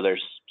 I know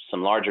there's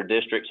some larger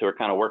districts who are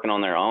kind of working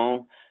on their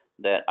own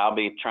that I'll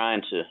be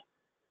trying to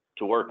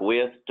work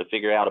with to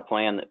figure out a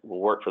plan that will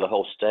work for the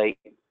whole state.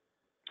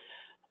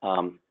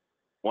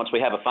 Once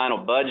we have a final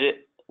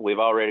budget, we've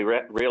already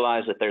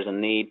realized that there's a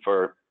need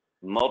for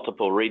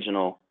multiple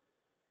regional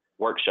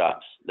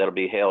workshops that'll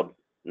be held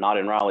not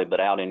in Raleigh, but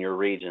out in your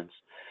regions,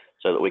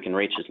 so that we can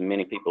reach as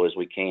many people as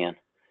we can.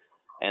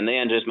 And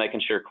then just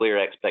making sure clear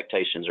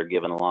expectations are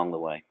given along the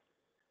way.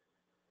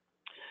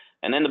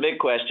 And then the big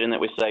question that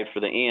we saved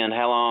for the end,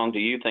 how long do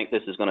you think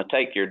this is going to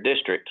take your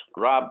district?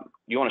 Rob,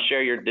 you want to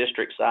share your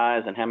district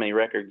size and how many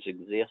records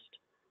exist?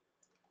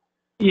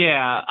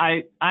 Yeah,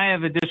 I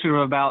have a district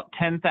of about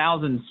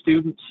 10,000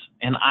 students,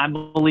 and I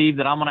believe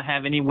that I'm going to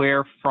have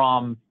anywhere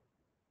from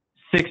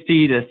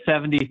 60 to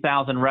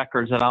 70,000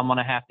 records that I'm going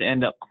to have to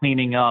end up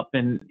cleaning up.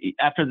 And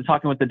after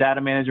talking with the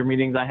data manager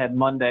meetings I had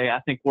Monday,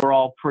 I think we're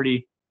all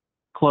pretty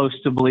close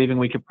to believing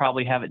we could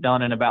probably have it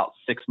done in about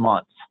 6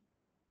 months.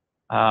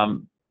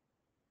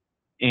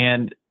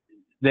 And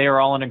they are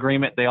all in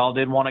agreement. They all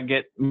did want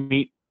to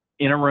meet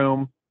in a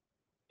room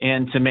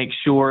and to make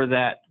sure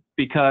that,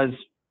 because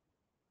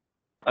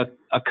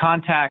a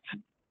contact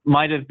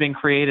might have been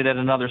created at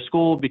another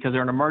school because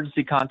they're an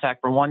emergency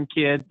contact for one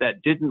kid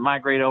that didn't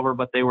migrate over,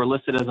 but they were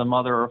listed as a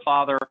mother or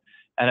father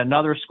at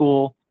another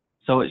school.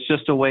 So it's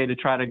just a way to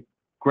try to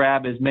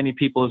grab as many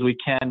people as we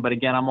can. But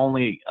again, I'm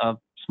only a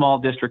small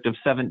district of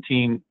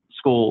 17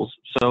 schools.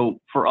 So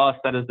for us,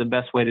 that is the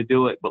best way to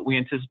do it. But we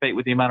anticipate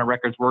with the amount of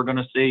records we're going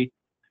to see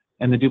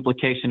and the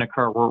duplication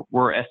occur,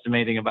 we're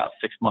estimating about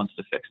 6 months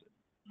to fix it.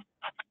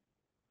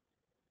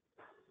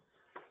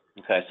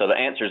 Okay, so the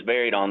answers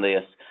varied on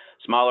this.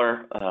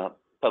 Smaller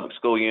public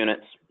school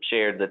units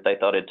shared that they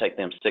thought it'd take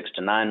them 6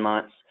 to 9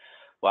 months,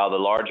 while the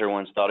larger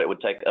ones thought it would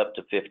take up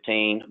to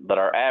 15. But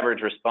our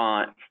average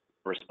response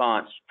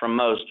from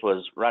most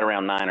was right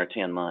around 9 or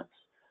 10 months.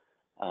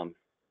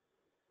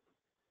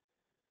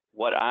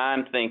 What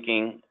I'm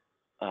thinking,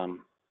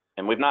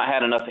 and we've not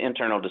had enough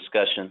internal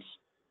discussions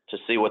to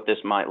see what this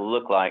might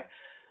look like,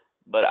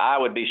 but I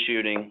would be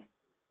shooting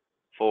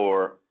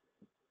for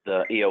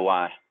the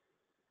EOY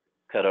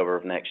cutover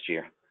of next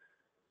year.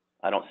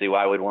 I don't see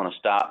why we'd want to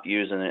stop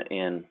using it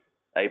in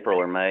April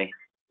or May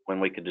when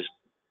we could just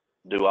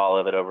do all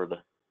of it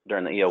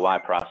during the EOY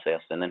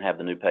process and then have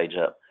the new page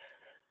up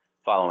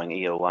following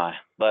EOY.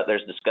 But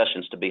there's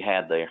discussions to be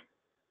had there.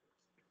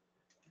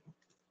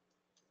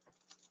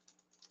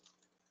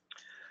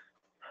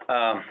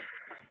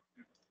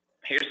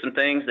 Here's some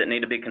things that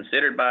need to be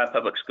considered by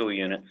public school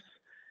units.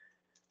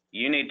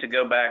 You need to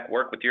go back,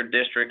 work with your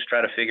districts,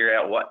 try to figure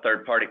out what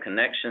third-party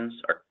connections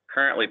are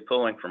currently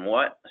pulling from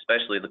what,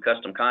 especially the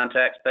custom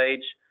contacts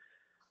page.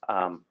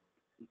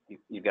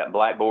 You've got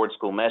Blackboard,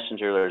 School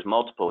Messenger, there's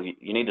multiple.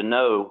 You need to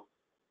know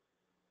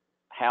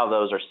how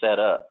those are set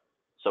up.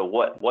 So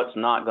what's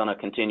not going to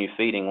continue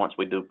feeding once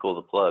we do pull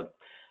the plug,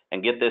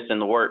 and get this in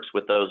the works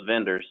with those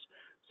vendors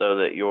so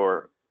that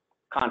your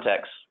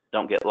contacts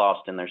don't get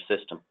lost in their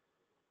system.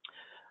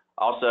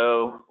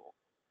 Also,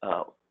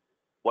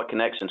 what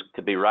connections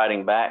could be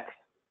writing back,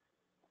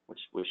 which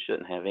we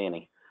shouldn't have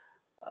any.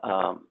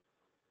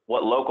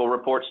 What local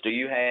reports do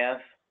you have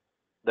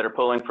that are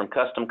pulling from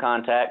custom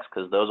contacts,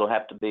 because those will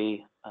have to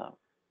be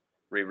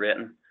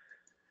rewritten.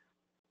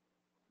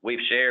 We've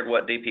shared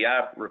what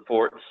DPI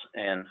reports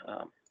and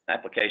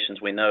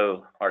applications we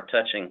know are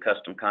touching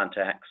custom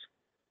contacts.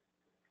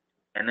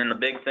 And then the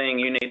big thing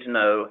you need to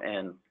know,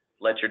 and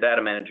let your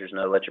data managers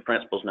know, let your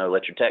principals know,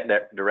 let your tech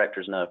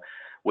directors know,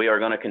 we are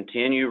going to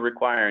continue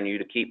requiring you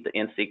to keep the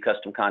NC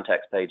custom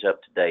contacts page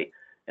up to date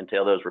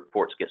until those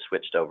reports get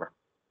switched over.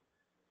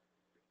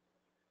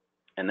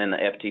 And then the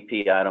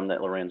FTP item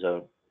that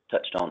Lorenzo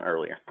touched on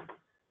earlier.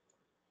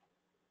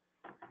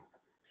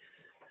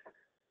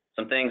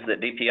 Some things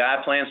that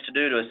DPI plans to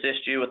do to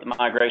assist you with the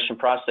migration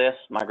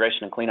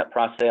and cleanup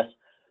process.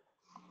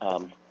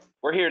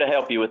 We're here to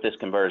help you with this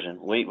conversion.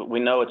 We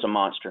know it's a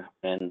monster,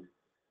 and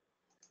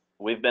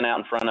we've been out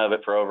in front of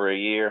it for over a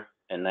year,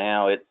 and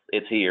now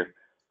it's here.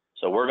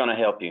 So we're going to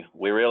help you.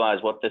 We realize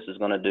what this is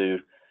going to do,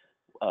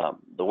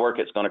 the work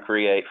it's going to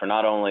create for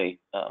not only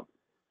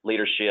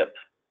leadership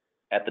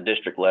at the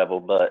district level,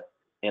 but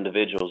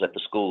individuals at the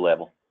school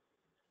level.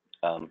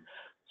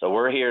 So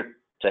we're here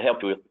to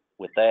help you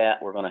with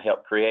that. We're going to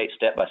help create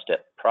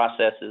step-by-step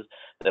processes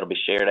that'll be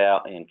shared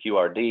out in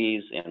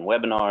QRDs, in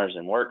webinars,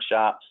 and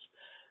workshops.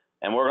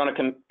 And we're going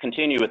to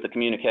continue with the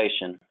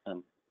communication.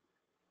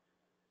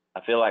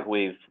 I feel like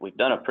we've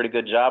done a pretty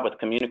good job with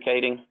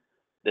communicating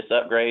this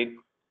upgrade,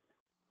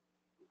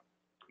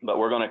 but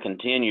we're going to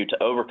continue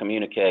to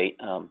over-communicate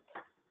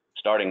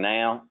starting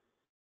now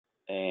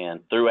and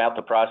throughout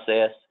the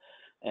process,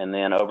 and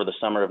then over the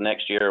summer of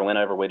next year,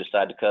 whenever we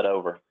decide to cut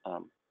over,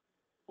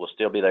 we'll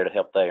still be there to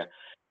help there.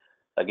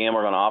 Again,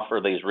 we're going to offer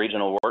these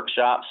regional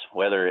workshops,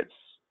 whether it's,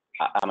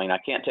 I mean, I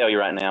can't tell you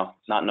right now,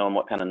 not knowing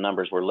what kind of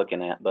numbers we're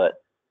looking at, but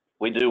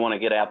we do want to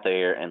get out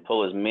there and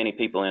pull as many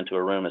people into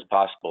a room as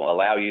possible,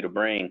 allow you to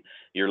bring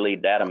your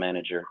lead data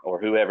manager or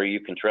whoever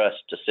you can trust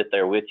to sit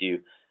there with you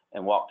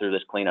and walk through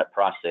this cleanup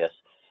process.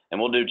 And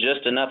we'll do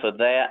just enough of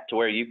that to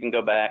where you can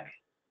go back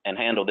and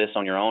handle this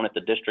on your own at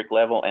the district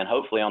level, and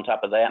hopefully on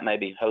top of that,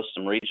 maybe host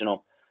some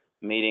regional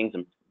meetings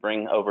and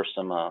bring over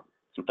some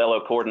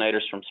fellow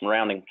coordinators from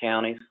surrounding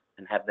counties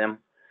and have them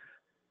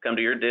come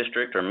to your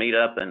district or meet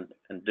up and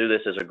do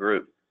this as a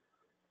group.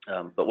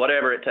 But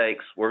whatever it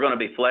takes, we're going to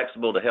be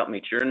flexible to help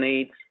meet your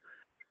needs,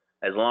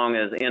 as long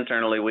as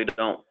internally we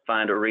don't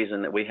find a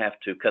reason that we have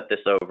to cut this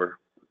over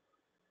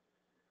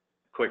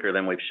quicker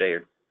than we've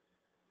shared.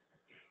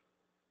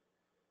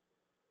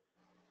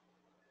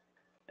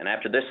 And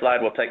after this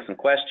slide, we'll take some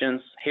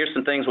questions. Here's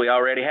some things we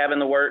already have in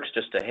the works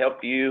just to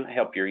help you,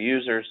 help your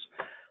users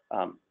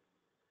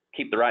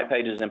keep the right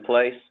pages in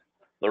place.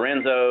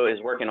 Lorenzo is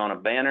working on a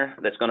banner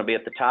that's going to be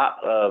at the top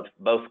of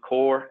both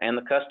core and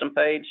the custom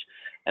page.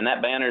 And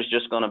that banner is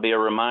just going to be a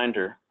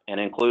reminder and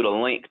include a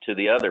link to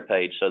the other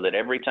page, so that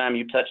every time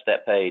you touch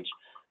that page,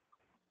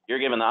 you're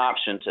given the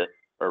option to,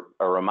 or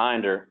a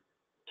reminder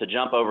to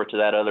jump over to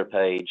that other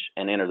page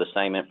and enter the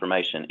same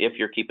information if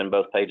you're keeping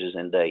both pages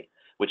in date,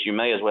 which you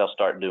may as well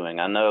start doing.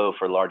 I know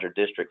for larger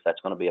districts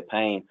that's going to be a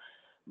pain,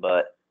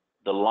 but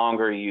the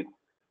longer you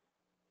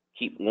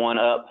keep one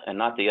up and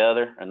not the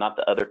other, and not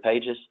the other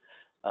pages,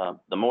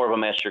 the more of a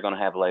mess you're going to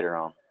have later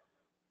on.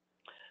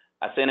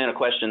 I sent in a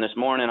question this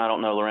morning. I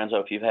don't know, Lorenzo,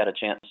 if you've had a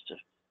chance to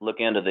look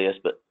into this,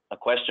 but a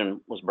question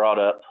was brought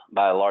up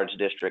by a large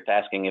district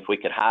asking if we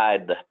could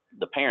hide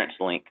the parents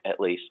link, at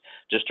least,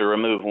 just to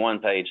remove one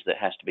page that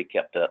has to be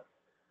kept up.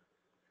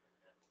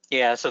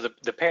 Yeah, so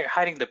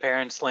hiding the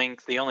parents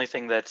link, the only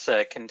thing that's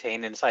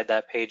contained inside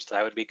that page that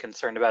I would be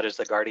concerned about is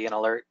the guardian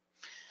alert.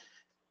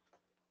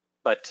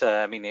 But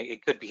I mean,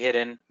 it could be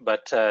hidden,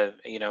 but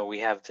you know, we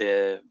have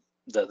the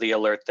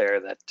alert there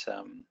that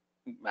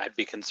I'd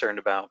be concerned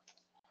about.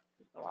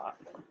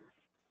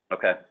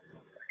 Okay.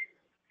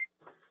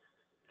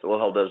 So we'll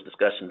hold those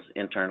discussions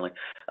internally.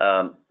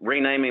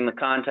 Renaming the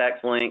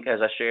contacts link, as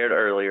I shared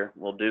earlier,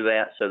 we'll do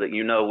that so that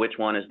you know which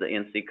one is the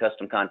NC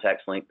custom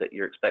contacts link that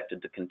you're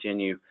expected to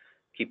continue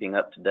keeping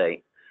up to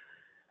date.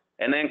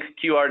 And then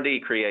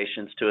QRD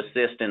creations to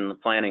assist in the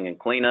planning and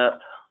cleanup.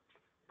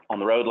 On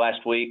the road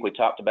last week, we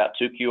talked about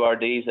 2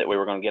 QRDs that we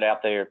were going to get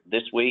out there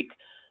this week.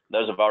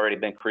 Those have already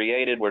been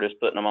created. We're just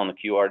putting them on the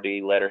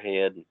QRD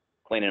letterhead,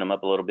 cleaning them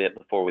up a little bit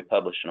before we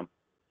publish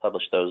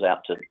those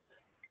out to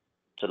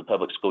the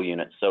public school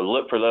units. So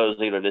look for those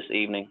either this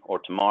evening or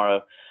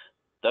tomorrow.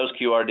 Those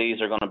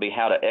QRDs are going to be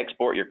how to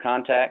export your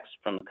contacts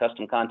from the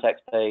custom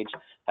contacts page,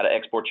 how to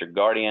export your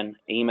guardian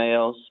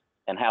emails,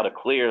 and how to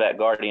clear that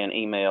guardian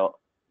email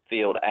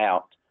field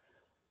out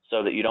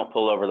so that you don't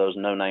pull over those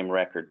no-name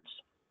records.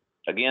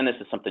 Again, this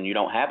is something you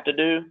don't have to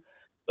do,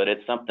 but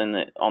it's something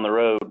that on the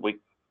road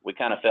we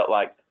kind of felt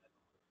like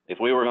if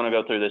we were going to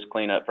go through this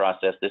cleanup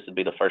process, this would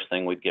be the first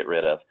thing we'd get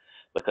rid of.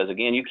 Because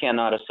again, you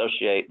cannot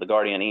associate the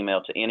guardian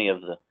email to any of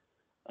the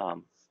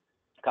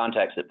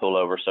contacts that pull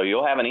over. So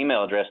you'll have an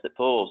email address that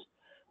pulls,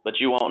 but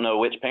you won't know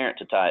which parent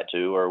to tie it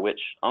to or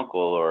which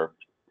uncle or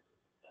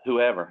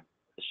whoever.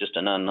 It's just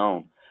an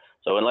unknown.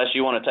 So unless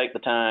you want to take the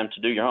time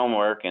to do your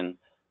homework and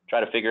try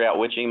to figure out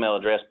which email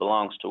address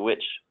belongs to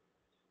which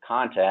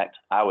contact,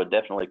 I would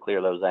definitely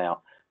clear those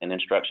out. And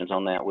instructions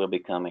on that will be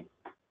coming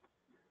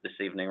this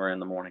evening or in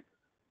the morning.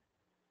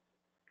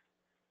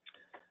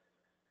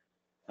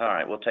 All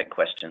right, we'll take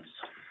questions.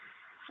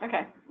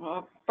 Okay,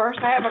 well, first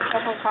I have a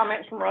couple of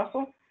comments from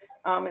Russell.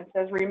 It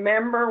says,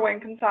 remember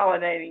when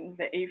consolidating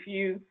that if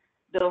you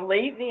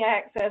delete the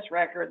access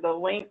record, the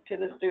link to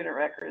the student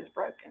record is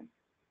broken.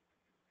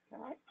 All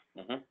right.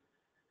 Mm-hmm.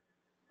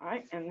 All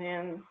right, and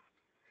then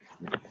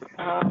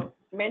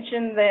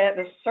mention that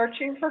the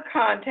searching for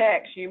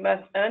contacts, you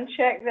must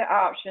uncheck the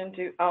option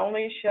to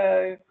only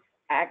show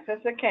access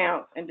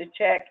accounts and to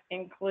check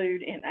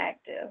include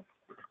inactive.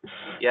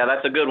 Yeah,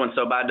 that's a good one.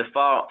 So by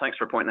default, thanks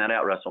for pointing that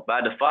out, Russell.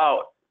 By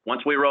default,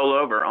 once we roll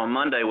over on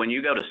Monday, when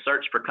you go to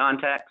search for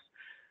contacts,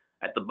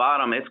 at the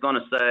bottom, it's going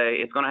to say,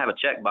 it's going to have a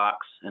checkbox.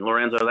 And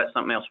Lorenzo, that's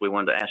something else we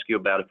wanted to ask you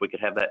about, if we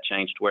could have that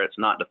changed to where it's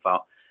not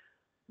default.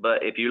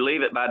 But if you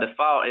leave it by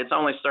default, it's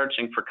only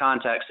searching for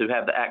contacts who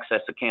have the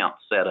access account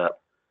set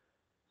up.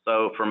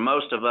 So for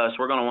most of us,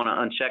 we're going to want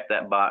to uncheck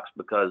that box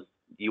because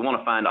you want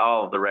to find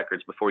all of the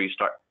records before you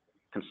start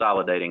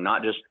consolidating,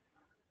 not just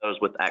those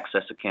with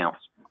access accounts.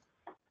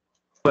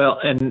 Well,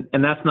 and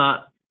that's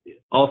not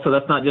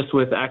just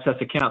with access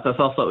accounts, that's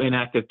also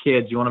inactive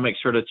kids. You want to make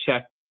sure to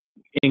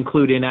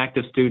include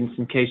inactive students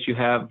in case you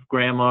have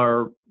grandma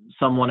or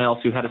someone else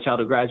who had a child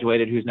who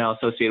graduated who's now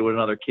associated with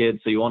another kid.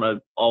 So you want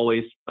to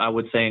always, I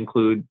would say,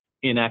 include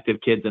inactive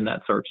kids in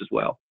that search as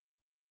well.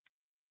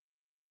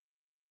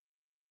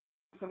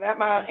 So that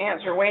might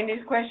answer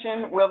Wendy's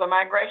question. Will the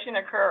migration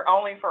occur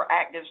only for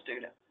active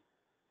students?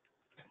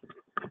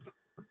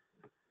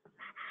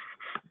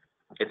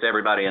 It's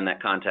everybody in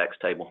that contacts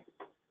table.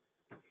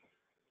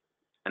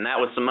 And that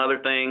was some other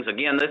things.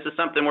 Again, this is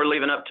something we're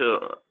leaving up to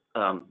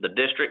the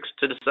districts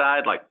to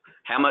decide, like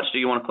how much do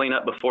you want to clean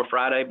up before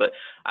Friday? But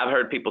I've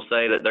heard people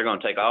say that they're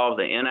going to take all of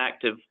the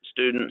inactive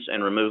students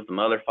and remove the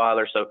mother,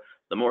 father. So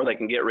the more they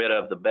can get rid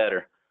of, the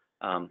better.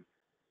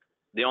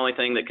 The only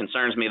thing that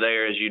concerns me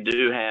there is you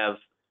do have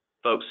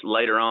folks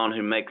later on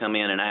who may come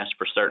in and ask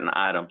for certain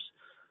items.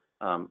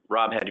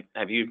 Rob,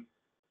 have you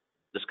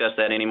discussed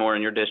that anymore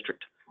in your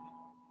district?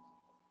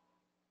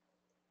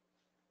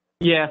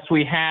 Yes,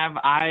 we have.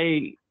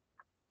 I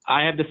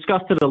have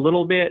discussed it a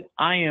little bit.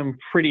 I am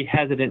pretty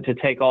hesitant to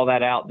take all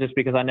that out just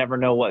because I never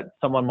know what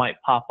someone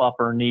might pop up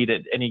or need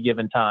at any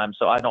given time.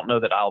 So I don't know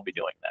that I'll be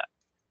doing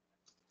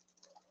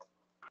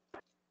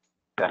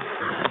that.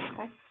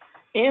 Okay.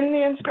 In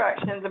the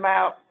instructions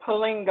about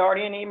pulling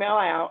guardian email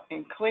out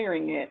and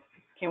clearing it,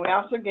 can we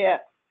also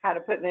get how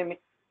to put them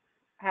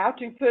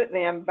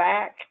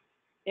back,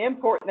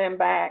 import them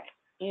back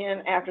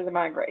in after the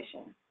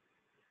migration?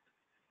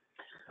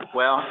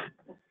 Well,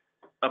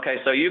 okay,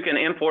 so you can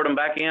import them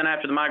back in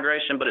after the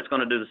migration, but it's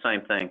going to do the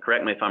same thing.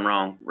 Correct me if I'm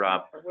wrong,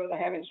 Rob. Or will they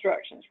have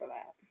instructions for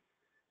that?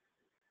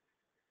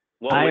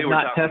 I have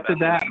not tested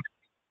that.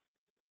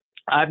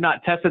 I have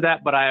not tested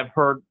that, but I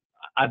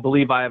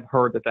believe I have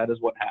heard that is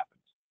what happens.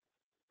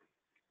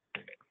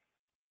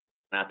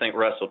 And I think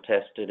Russell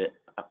tested it.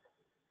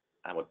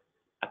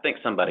 I think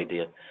somebody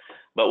did.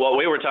 But what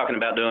we were talking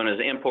about doing is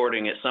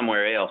importing it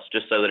somewhere else,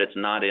 just so that it's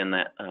not in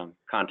that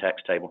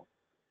contacts table.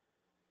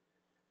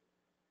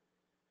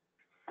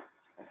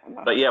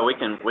 But yeah, we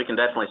can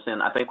definitely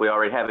send. I think we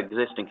already have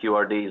existing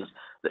QRDs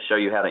that show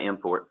you how to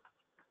import,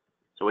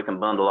 so we can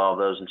bundle all of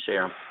those and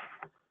share them.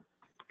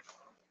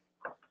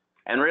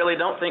 And really,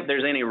 don't think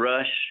there's any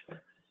rush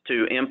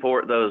to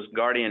import those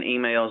Guardian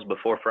emails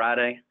before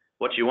Friday.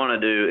 What you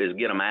want to do is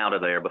get them out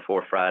of there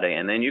before Friday,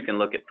 and then you can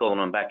look at pulling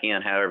them back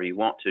in however you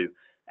want to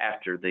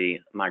after the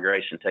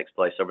migration takes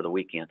place over the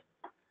weekend.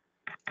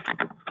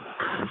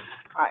 All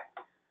right.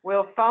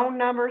 Will phone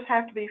numbers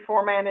have to be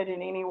formatted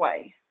in any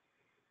way?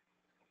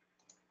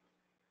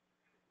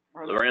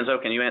 Lorenzo,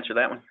 can you answer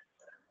that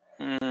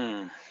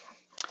one?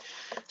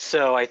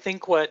 So I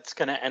think what's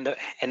going to end up,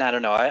 and I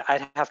don't know,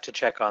 I'd have to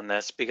check on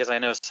this because I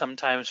know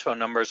sometimes phone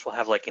numbers will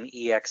have like an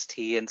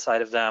EXT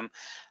inside of them.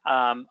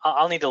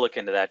 I'll need to look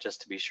into that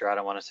just to be sure. I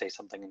don't want to say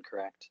something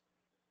incorrect.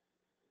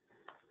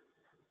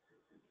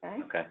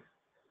 Okay.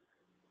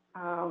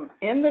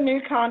 In the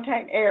new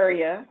contact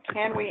area,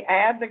 can we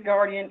add the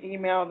Guardian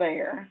email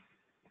there?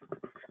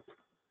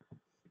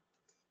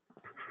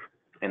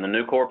 In the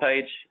new core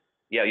page?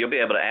 Yeah, you'll be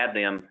able to add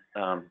them,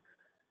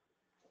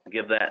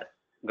 give that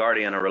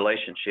Guardian a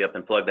relationship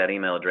and plug that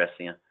email address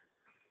in.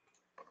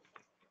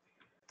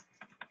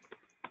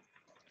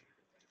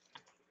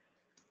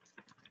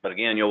 But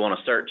again, you'll want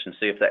to search and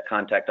see if that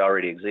contact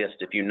already exists,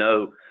 if you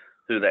know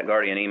who that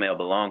Guardian email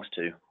belongs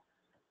to.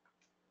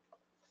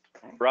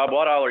 Rob,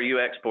 what all are you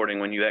exporting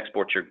when you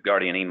export your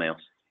Guardian emails?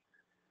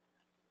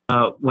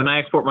 When I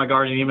export my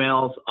Guardian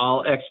emails,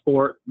 I'll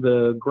export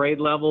the grade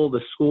level, the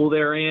school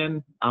they're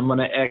in. I'm going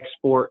to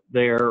export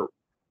the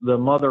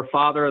mother,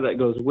 father that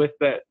goes with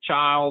that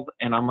child,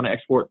 and I'm going to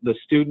export the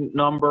student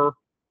number,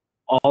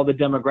 all the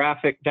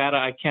demographic data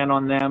I can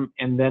on them,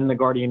 and then the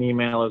Guardian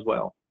email as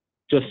well,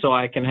 just so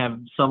I can have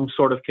some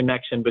sort of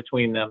connection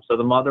between them. So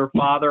the mother,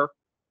 father,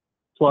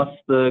 plus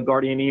the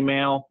Guardian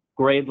email,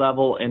 grade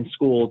level, and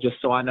school, just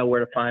so I know where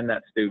to find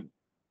that student.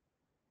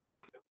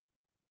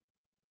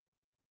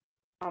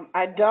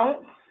 I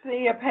don't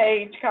see a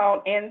page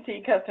called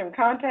NC Custom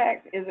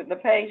Contacts. Is it the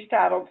page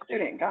titled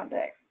Student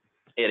Contacts?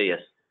 It is.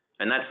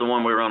 And that's the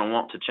one we're going to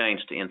want to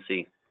change to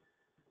NC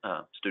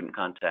Student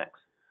Contacts.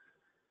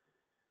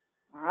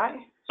 All right.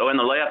 So in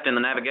the left, in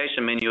the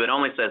navigation menu, it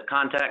only says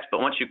Contacts,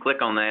 but once you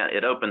click on that,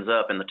 it opens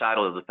up and the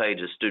title of the page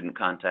is Student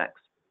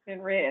Contacts.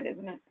 In red,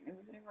 isn't it? Is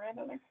it in red?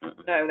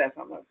 No, that's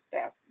on the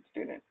staff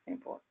student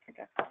import.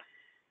 Okay.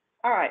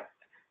 All right.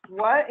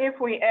 What if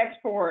we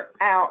export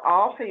out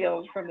all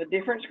fields from the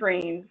different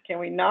screens? Can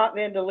we not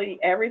then delete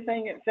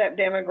everything except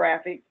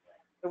demographics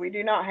so we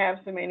do not have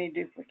so many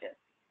duplicates?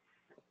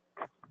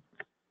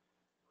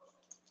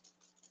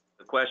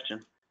 Good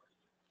question.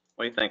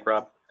 What do you think,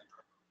 Rob?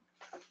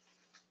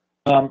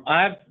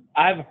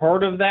 I've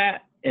heard of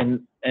that,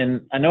 and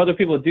I know other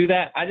people do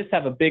that. I just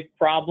have a big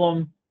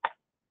problem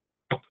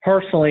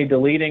personally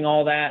deleting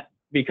all that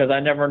because I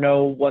never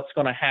know what's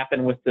going to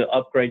happen with the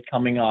upgrade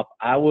coming up.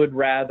 I would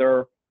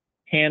rather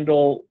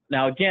handle,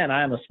 now again,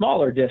 I am a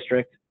smaller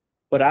district,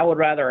 but I would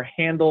rather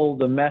handle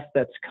the mess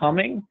that's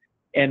coming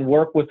and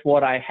work with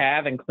what I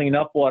have and clean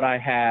up what I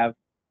have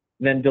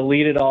than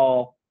delete it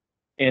all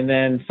and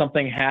then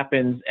something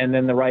happens and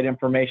then the right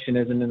information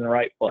isn't in the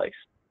right place.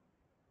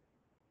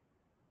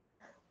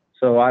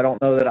 So I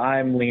don't know that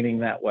I'm leaning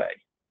that way.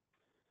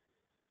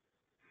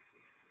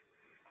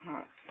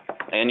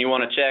 And you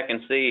want to check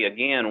and see,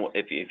 again,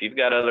 if you've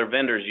got other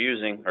vendors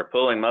using or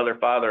pulling mother,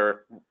 father,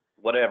 or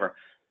whatever,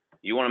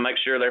 you want to make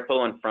sure they're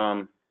pulling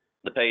from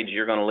the page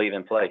you're going to leave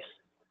in place.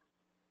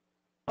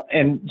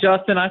 And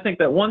Justin, I think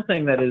that one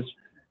thing that is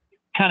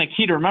kind of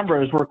key to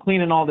remember as we're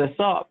cleaning all this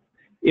up,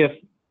 if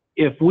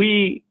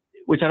we,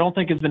 which I don't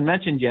think has been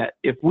mentioned yet,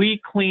 if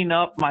we clean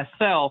up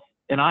myself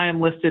and I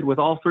am listed with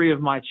all three of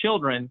my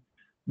children,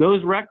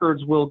 those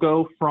records will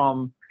go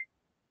from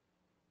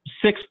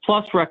 6+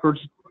 records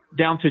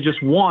down to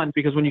just one,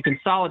 because when you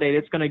consolidate,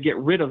 it's going to get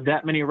rid of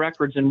that many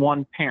records in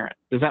one parent.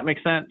 Does that make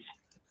sense?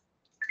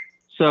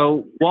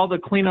 So while the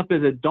cleanup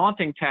is a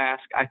daunting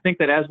task, I think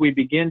that as we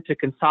begin to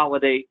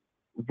consolidate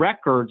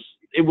records,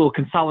 it will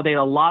consolidate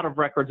a lot of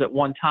records at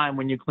one time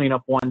when you clean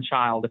up one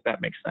child, if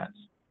that makes sense.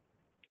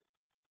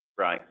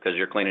 Right, because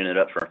you're cleaning it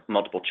up for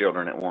multiple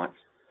children at once.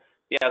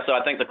 Yeah, so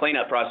I think the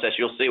cleanup process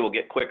you'll see will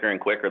get quicker and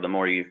quicker the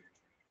more you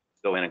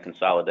go in and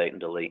consolidate and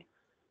delete.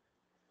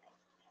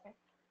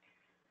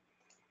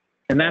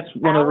 And that's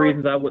one of the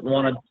reasons I wouldn't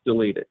want to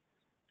delete it.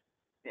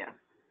 Yeah.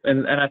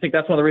 And I think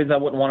that's one of the reasons I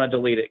wouldn't want to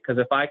delete it,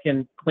 because if I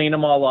can clean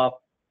them all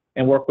up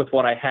and work with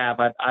what I have,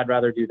 I'd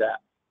rather do that.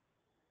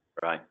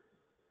 Right.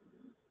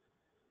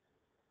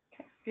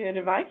 Good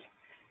advice.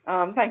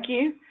 Thank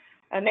you.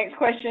 Next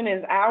question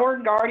is, our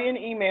Guardian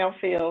email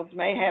fields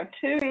may have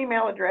 2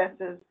 email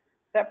addresses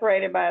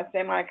separated by a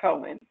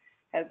semicolon.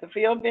 Has the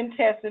field been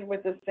tested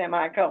with a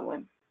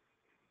semicolon?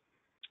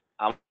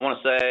 I want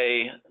to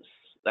say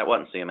that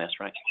wasn't CMS,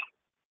 right?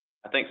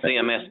 I think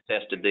CMS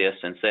tested this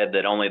and said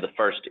that only the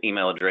first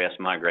email address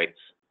migrates.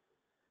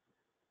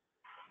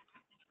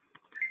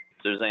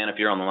 Suzanne, if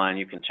you're on the line,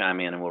 you can chime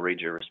in and we'll read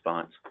your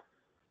response.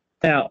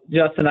 Now,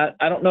 Justin,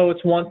 I don't know,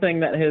 it's one thing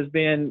that has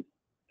been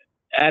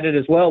added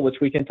as well, which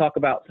we can talk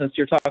about. Since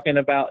you're talking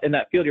about in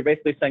that field, you're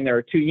basically saying there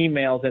are 2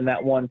 emails in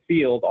that one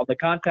field. On the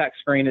contact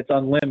screen, it's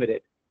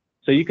unlimited.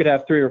 So you could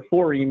have 3 or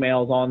 4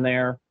 emails on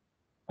there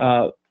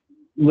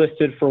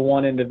listed for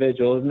one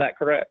individual. Isn't that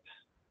correct?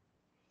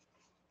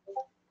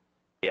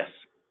 Yes.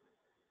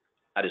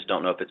 I just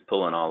don't know if it's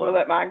pulling all of Will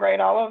them. it migrate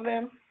all of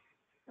them?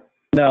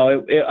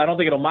 No, I don't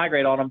think it'll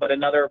migrate on them, but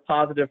another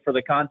positive for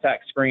the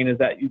contact screen is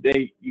that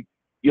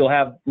you'll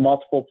have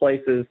multiple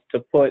places to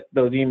put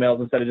those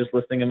emails instead of just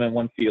listing them in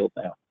one field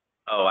now.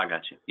 Oh, I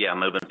got you. Yeah,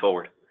 moving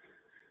forward.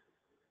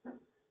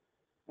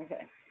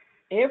 Okay.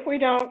 If we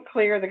don't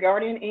clear the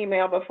Guardian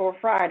email before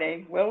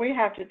Friday, will we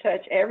have to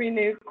touch every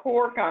new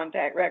core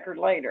contact record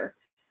later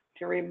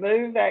to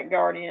remove that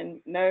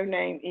Guardian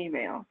no-name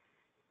email?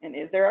 And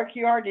is there a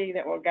QRD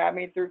that will guide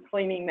me through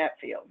cleaning that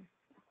field?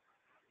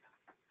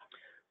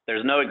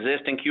 There's no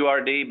existing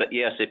QRD, but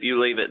yes, if you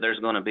leave it, there's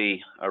going to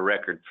be a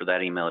record for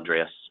that email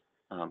address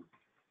in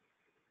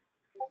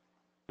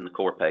the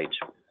core page.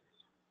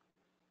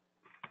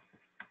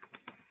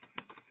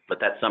 But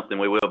that's something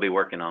we will be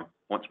working on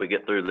once we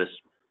get through this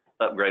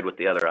upgrade with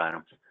the other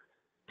items.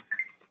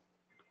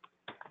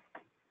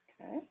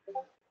 Okay.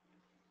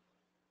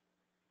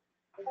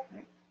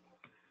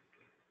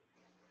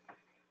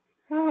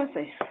 Oh, let's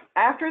see.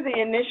 After the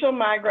initial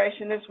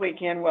migration this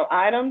weekend, will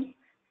items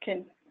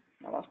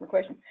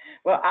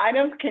Will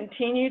items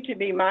continue to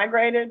be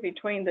migrated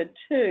between the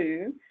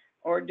 2,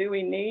 or do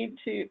we need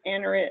to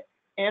enter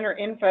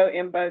info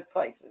in both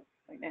places?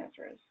 The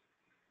answer is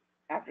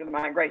after the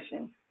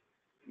migration,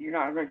 you're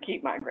not going to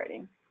keep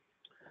migrating.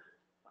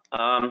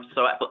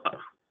 So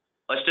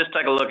let's just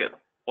take a look at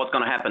what's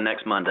going to happen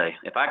next Monday.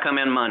 If I come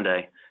in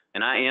Monday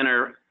and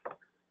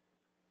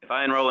if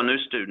I enroll a new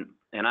student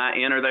and I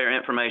enter their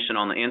information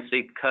on the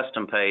NC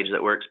custom page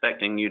that we're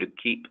expecting you to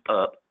keep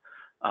up,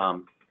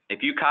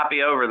 if you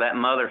copy over that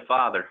mother,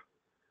 father,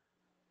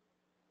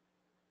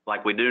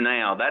 like we do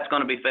now, that's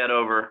going to be fed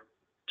over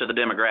to the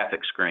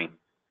demographic screen.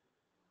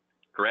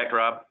 Correct,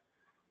 Rob?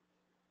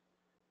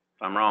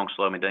 If I'm wrong,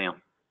 slow me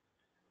down.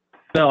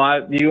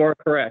 No, you are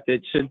correct.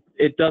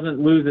 It doesn't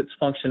lose its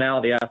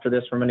functionality after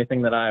this from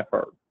anything that I have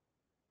heard.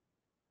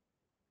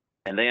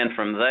 And then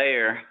from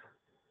there,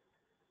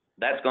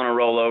 that's going to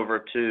roll over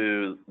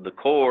to the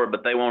core,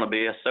 but they want to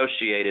be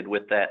associated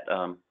with that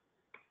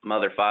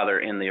mother,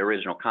 father in the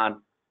original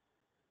contact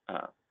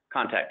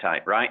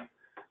type, right?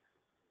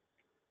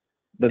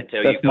 That's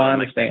my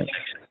understanding.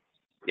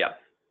 Yeah.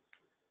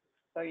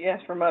 So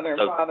yes, for mother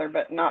and father,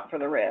 but not for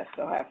the rest.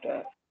 They'll have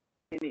to,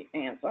 the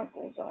aunts,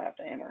 uncles, they'll have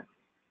to enter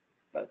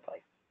both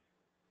places.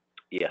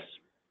 Yes.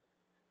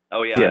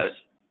 Oh yeah. Yes.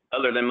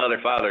 Other than mother,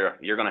 father,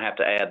 you're going to have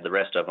to add the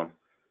rest of them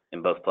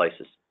in both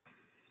places.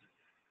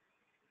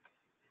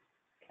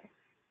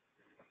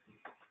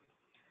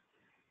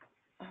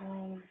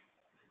 All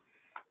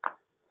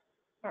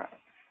right.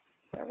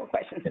 Several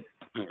questions.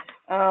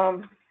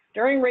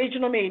 During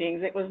regional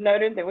meetings, it was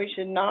noted that we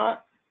should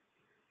not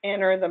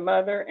enter the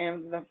mother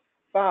and the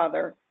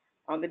father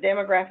on the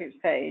demographics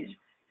page.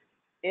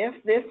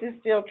 If this is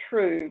still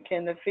true,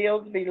 can the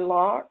fields be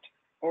locked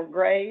or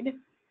grayed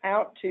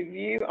out to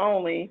view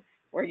only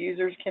where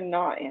users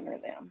cannot enter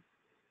them?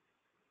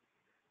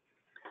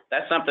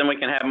 That's something we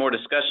can have more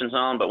discussions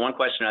on, but one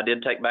question I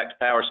did take back to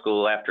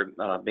PowerSchool after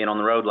being on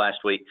the road last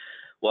week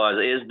was,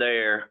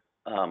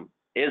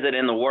 is it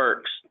in the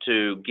works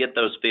to get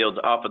those fields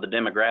off of the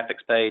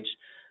demographics page?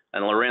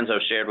 And Lorenzo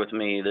shared with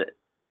me that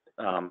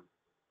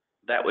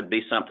that would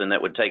be something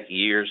that would take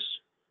years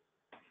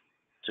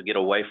to get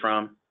away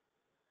from.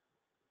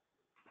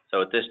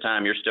 So at this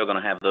time, you're still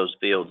going to have those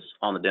fields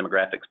on the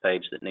demographics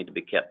page that need to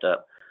be kept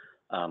up.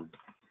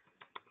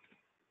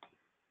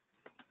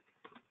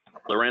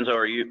 Lorenzo,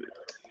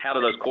 how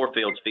do those core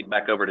fields feed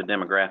back over to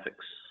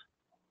demographics?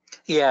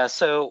 Yeah,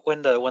 so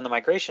when the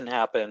migration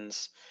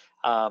happens,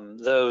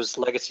 those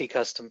legacy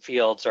custom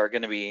fields are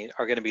going to be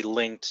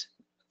linked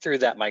through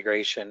that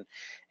migration.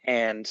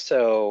 And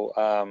so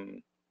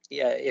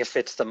yeah, if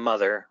it's the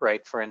mother,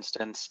 right, for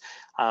instance,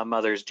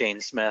 mother's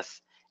Jane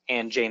Smith,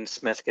 and Jane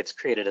Smith gets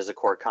created as a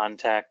core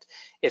contact.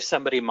 If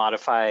somebody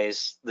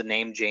modifies the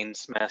name Jane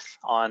Smith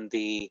on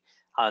the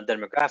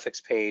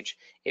demographics page,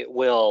 it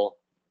will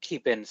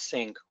keep in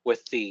sync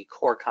with the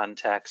core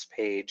contacts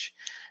page,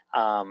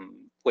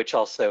 which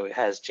also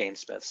has Jane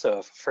Smith. So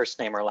if first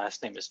name or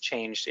last name is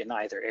changed in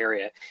either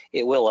area,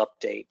 it will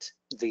update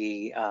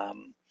the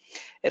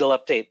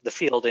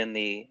field in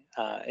the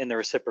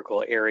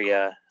reciprocal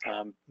area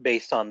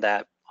based on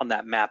that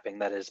mapping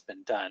that has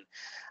been done.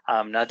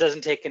 Now it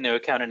doesn't take into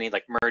account any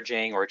like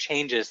merging or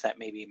changes that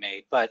may be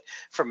made, but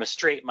from a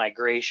straight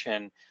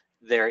migration,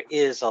 there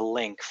is a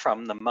link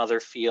from the mother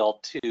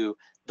field to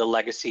the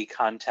legacy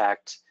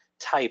contact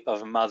type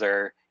of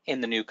mother in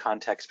the new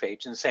context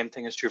page. And the same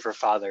thing is true for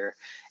father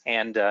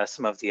and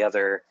some of the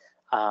other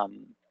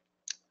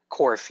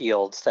core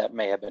fields that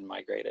may have been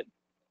migrated.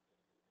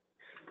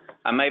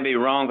 I may be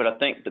wrong, but I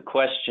think the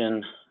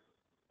question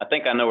I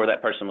think I know where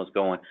that person was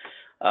going.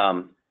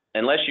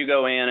 Unless you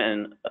go in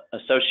and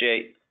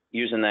associate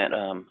using that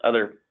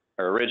other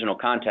or original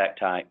contact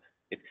type,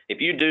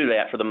 if you do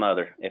that for the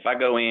mother, if I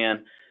go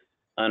in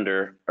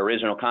under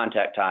original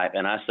contact type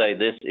and I say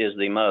this is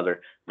the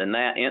mother, then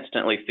that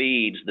instantly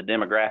feeds the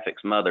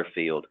demographics mother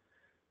field.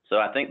 So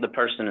I think the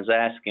person is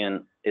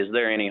asking, is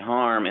there any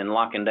harm in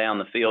locking down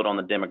the field on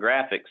the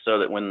demographics so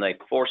that when they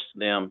force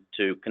them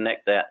to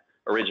connect that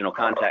original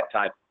contact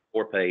type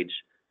or page,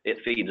 it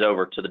feeds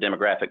over to the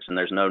demographics and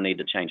there's no need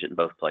to change it in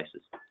both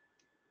places?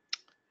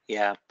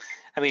 Yeah,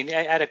 I mean,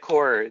 at a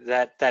core,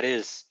 that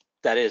is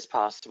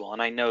possible,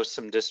 and I know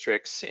some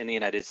districts in the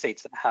United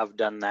States that have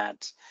done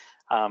that.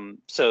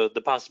 So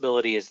the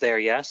possibility is there,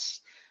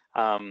 yes.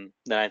 Then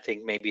I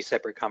think maybe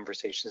separate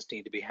conversations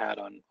need to be had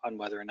on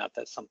whether or not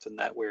that's something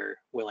that we're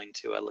willing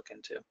to look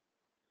into.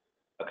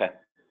 Okay.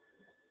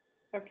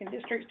 So can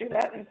districts do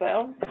that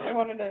themselves if they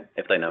wanted to?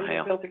 If they know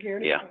how. Build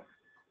security? Yeah.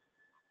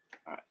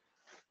 All right.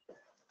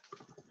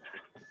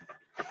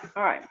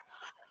 All right.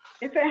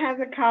 If it has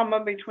a comma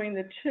between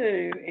the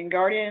two in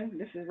Guardian,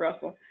 this is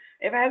Russell.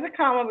 If it has a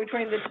comma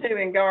between the two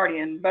in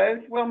Guardian,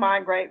 both will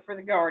migrate for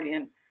the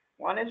Guardian.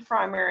 One is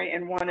primary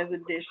and one is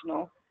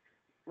additional.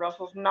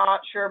 Russell's not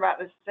sure about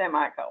the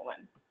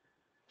semicolon,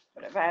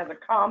 but if it has a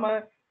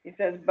comma, he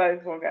says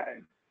both will go.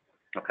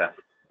 Okay.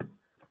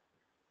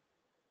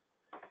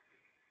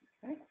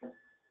 Okay.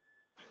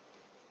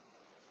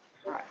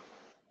 All right.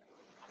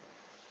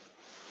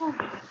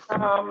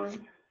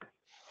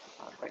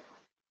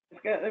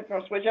 Let's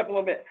go, switch up a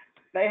little bit.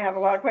 They have a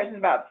lot of questions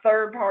about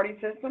third-party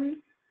systems.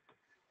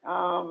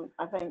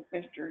 I think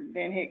Mr.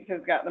 Dan Hicks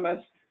has got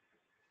the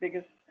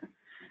biggest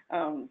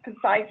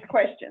concise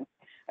question.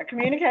 A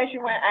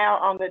communication went out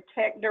on the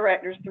tech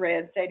director's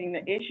thread stating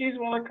that issues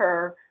will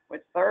occur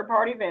with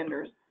third-party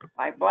vendors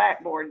like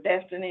Blackboard,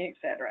 Destiny,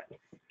 etc.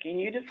 Can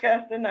you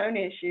discuss the known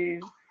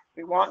issues?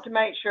 We want to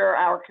make sure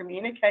our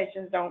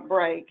communications don't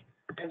break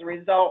as a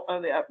result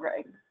of the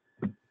upgrade.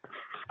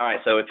 All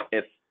right, so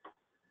if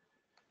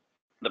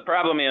the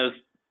problem is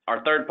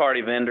our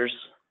third-party vendors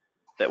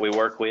that we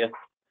work with,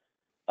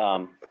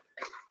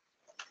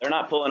 they're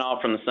not pulling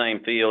off from the same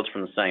fields,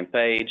 from the same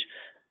page.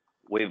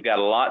 We've got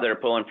a lot that are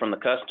pulling from the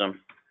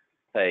custom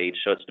page,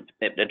 so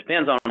it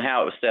depends on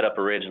how it was set up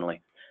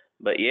originally.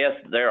 But yes,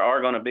 there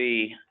are going to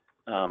be,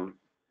 I'm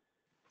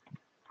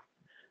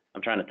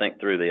trying to think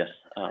through this.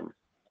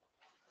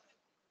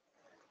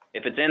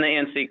 If it's in the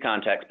NC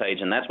contacts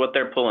page and that's what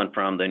they're pulling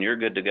from, then you're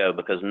good to go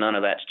because none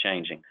of that's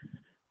changing.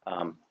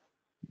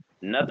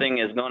 Nothing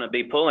is going to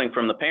be pulling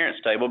from the parents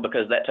table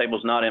because that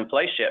table's not in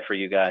place yet for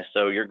you guys.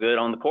 So you're good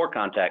on the core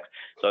contacts.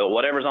 So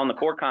whatever's on the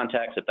core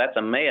contacts, if that's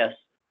a mess,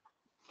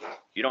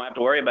 you don't have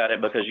to worry about it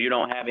because you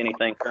don't have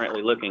anything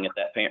currently looking at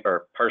that parent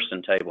or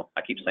person table.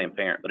 I keep saying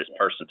parent, but it's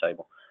person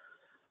table.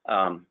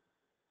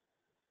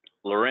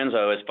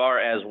 Lorenzo, as far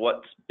as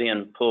what's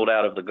being pulled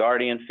out of the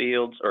guardian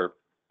fields or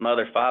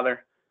mother,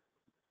 father,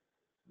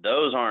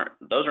 those are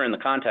in the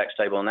contacts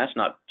table and that's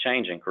not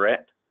changing,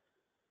 correct?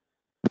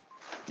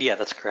 Yeah,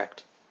 that's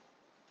correct.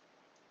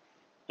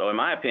 So in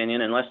my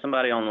opinion, unless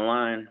somebody on the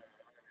line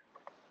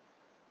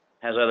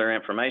has other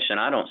information,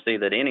 I don't see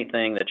that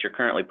anything that you're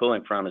currently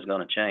pulling from is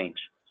going to change.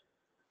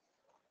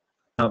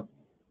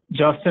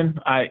 Justin,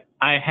 I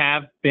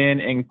have been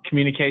in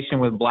communication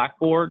with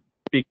Blackboard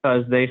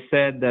because they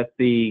said that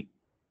the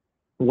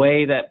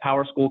way that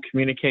PowerSchool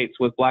communicates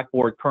with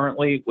Blackboard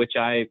currently, which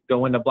I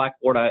go into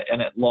Blackboard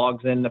and it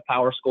logs into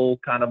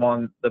PowerSchool kind of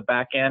on the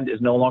back end, is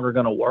no longer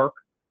going to work.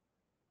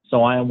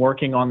 So I am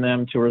working on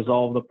them to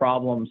resolve the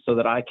problem so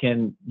that I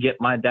can get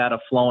my data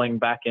flowing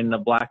back into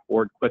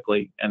Blackboard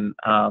quickly. And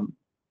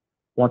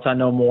once I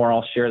know more,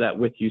 I'll share that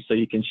with you so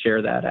you can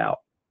share that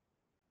out.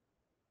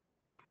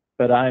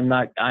 But I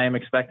am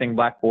expecting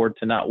Blackboard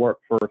to not work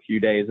for a few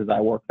days as I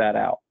work that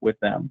out with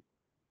them.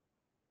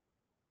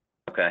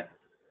 Okay.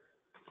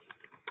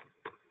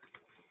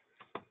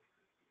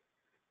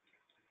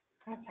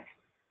 Okay.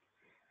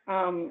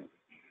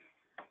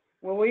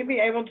 Will we be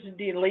able to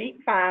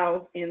delete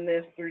files in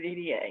this through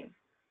DDA?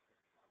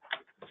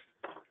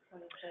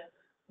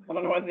 I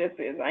don't know what this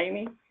is,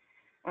 Amy.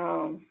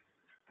 And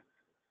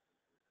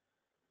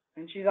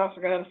she's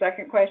also got a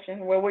second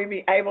question. Will we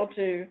be able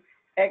to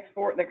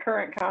export the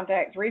current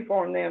contacts,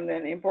 reform them,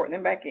 then import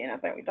them back in? I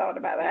think we talked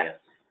about that. Yes.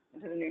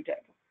 Into the new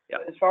table.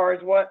 Yep. As far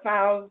as what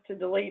files to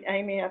delete,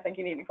 Amy, I think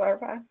you need to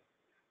clarify.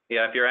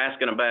 Yeah, if you're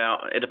asking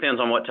about, it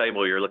depends on what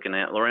table you're looking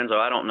at. Lorenzo,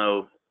 I don't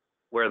know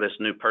where this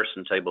new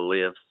person table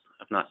lives.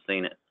 I've not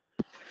seen it.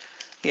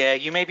 Yeah,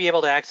 you may be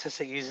able to access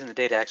it using the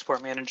data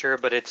export manager,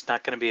 but it's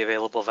not going to be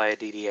available via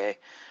DDA.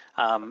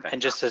 Okay.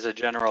 And just as a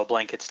general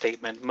blanket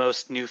statement,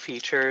 most new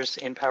features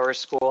in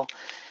PowerSchool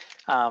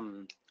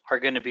are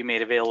going to be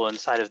made available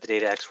inside of the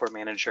data export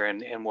manager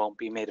and won't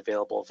be made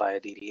available via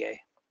DDA.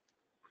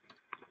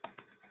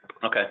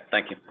 Okay,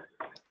 thank you.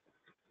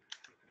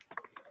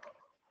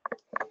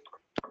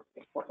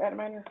 Export data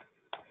manager.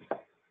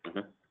 Mm-hmm.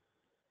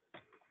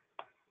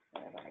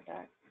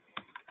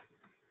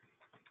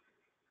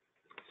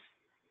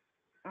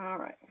 All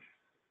right.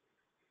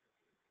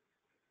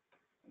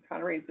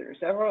 kind of read through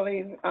several of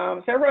these.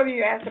 Several of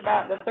you asked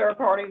about the third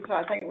party, so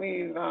I think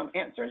we've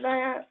answered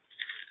that.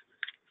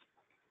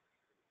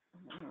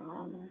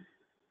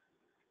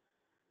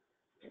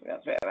 What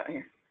else do we have out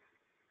here?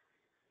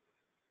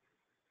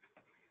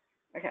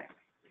 Okay.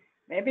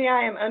 Maybe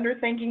I am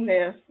underthinking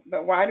this,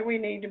 but why do we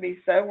need to be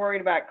so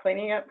worried about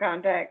cleaning up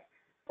contacts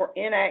for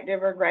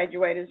inactive or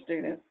graduated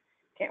students?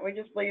 Can't we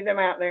just leave them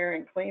out there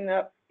and clean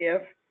up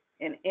if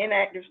an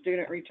inactive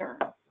student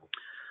returns?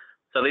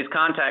 So these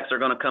contacts are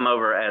going to come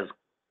over as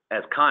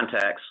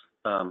contacts.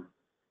 I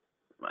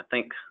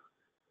think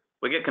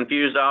we get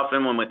confused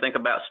often when we think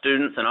about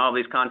students and all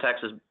these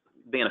contacts as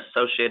being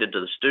associated to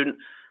the student,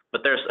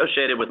 but they're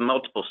associated with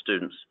multiple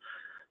students.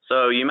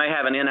 So you may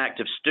have an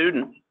inactive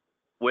student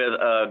with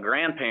a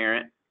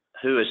grandparent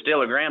who is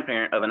still a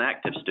grandparent of an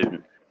active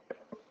student.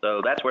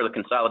 So that's where the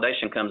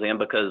consolidation comes in,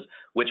 because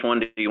which one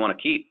do you want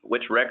to keep?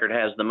 Which record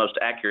has the most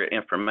accurate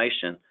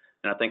information?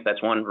 And I think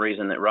that's one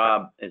reason that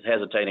Rob is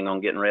hesitating on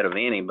getting rid of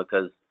any,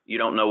 because you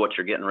don't know what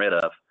you're getting rid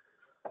of.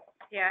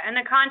 Yeah, and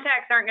the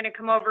contacts aren't going to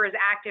come over as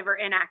active or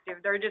inactive.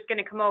 They're just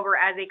going to come over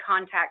as a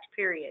contact,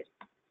 period.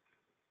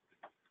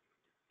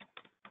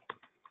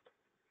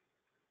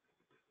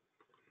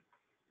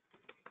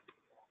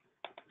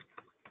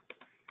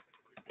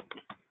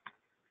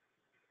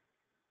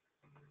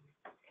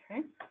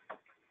 Okay.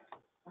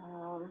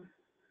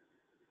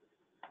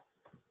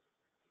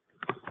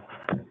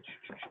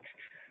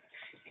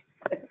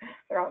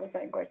 They're all the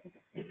same questions.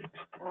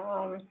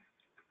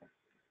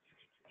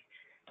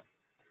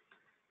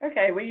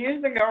 Okay, we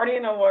use the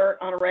Guardian Alert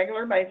on a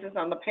regular basis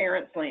on the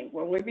Parents link.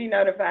 Will we be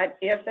notified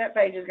if that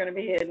page is going to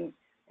be hidden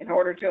in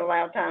order to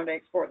allow time to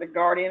export the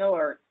Guardian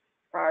Alert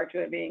prior to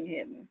it being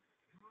hidden?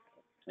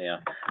 Yeah,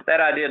 that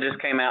idea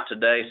just came out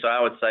today, so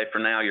I would say for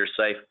now you're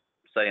safe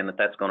saying that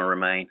that's going to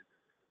remain,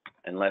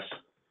 unless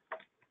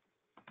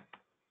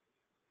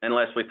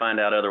we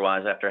find out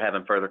otherwise after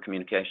having further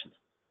communications,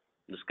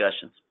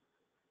 discussions.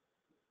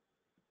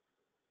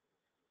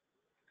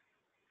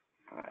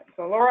 All right,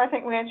 so Laura, I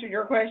think we answered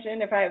your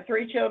question. If I have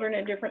 3 children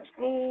in different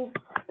schools,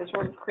 this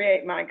will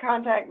create my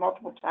contact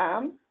multiple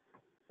times.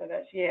 So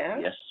that's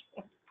yes. Yes.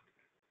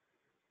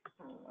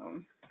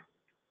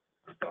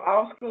 So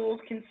all schools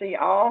can see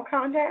all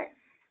contacts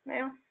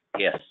now?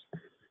 Yes.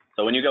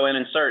 So when you go in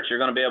and search, you're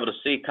going to be able to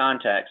see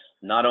contacts,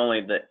 not only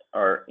that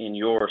are in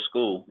your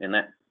school, in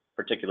that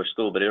particular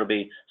school, but it'll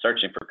be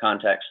searching for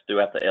contacts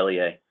throughout the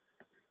LEA.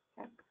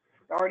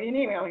 Guardian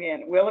email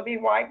again. Will it be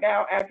wiped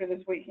out after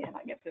this weekend?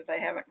 I guess if they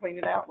haven't cleaned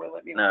it out, will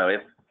it be? No,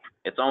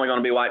 it's only going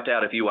to be wiped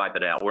out if you wipe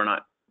it out. We're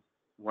not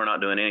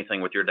doing anything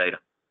with your data.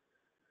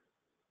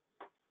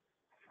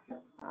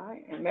 All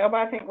right, and Melba,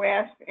 I think we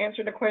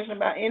answered the question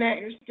about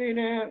inactive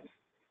students.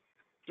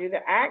 Do the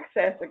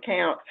access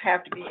accounts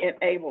have to be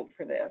enabled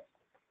for this?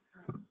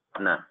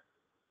 No.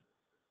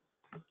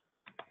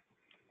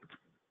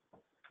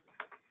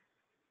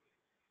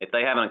 If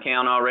they have an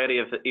account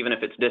already, even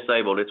if it's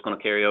disabled, it's going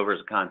to carry over as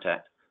a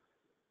contact.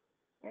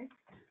 Okay.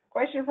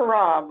 Question for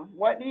Rob.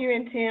 What do you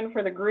intend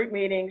for the group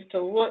meetings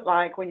to look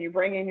like when you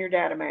bring in your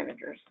data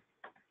managers?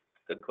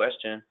 Good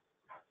question.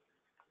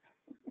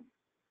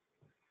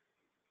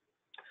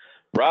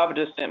 Rob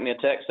just sent me a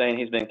text saying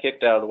he's been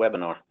kicked out of the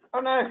webinar. Oh,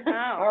 no.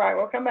 Oh. All right,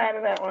 we'll come back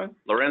to that one.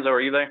 Lorenzo, are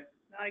you there?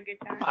 Not a good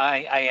time.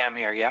 I am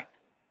here, yeah.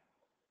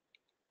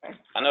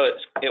 I know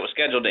it was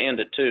scheduled to end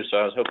at 2, so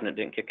I was hoping it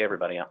didn't kick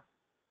everybody out.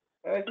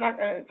 So it's not,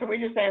 so we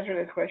just answered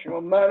this question.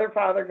 Will mother,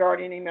 father,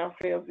 guardian email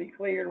fields be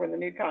cleared when the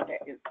new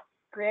contact is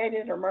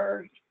created or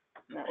merged?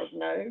 And that was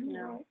no.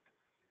 No.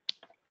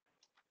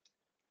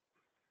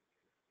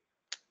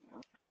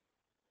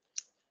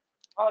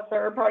 All the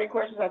third-party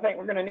questions, I think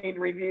we're going to need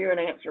to review and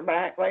answer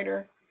back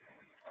later.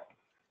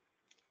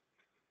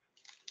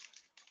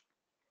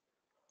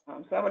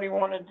 Somebody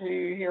wanted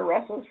to hear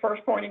Russell's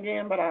first point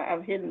again, but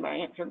I've hidden my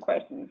answered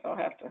questions, so I'll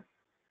have to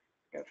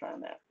go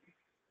find that.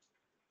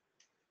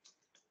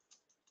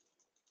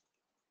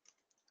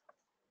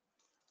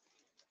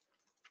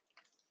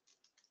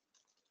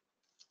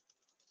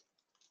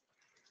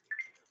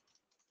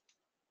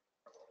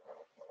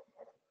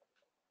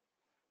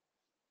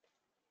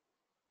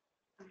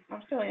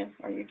 I'm still in.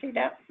 Are you keyed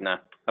out? No.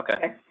 Okay.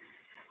 Okay.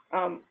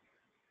 Well,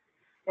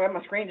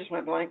 my screen just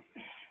went blank.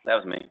 That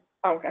was me.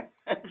 Oh, okay.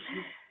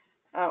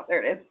 Oh,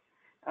 there it is.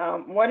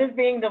 What is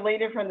being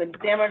deleted from the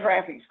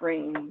demographic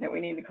screen that we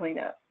need to clean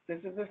up? This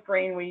is the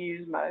screen we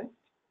use most.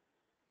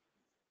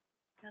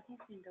 Nothing's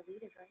being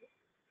deleted, right?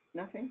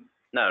 Nothing?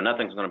 No,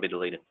 nothing's going to be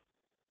deleted.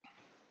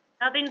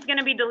 Nothing's going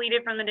to be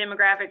deleted from the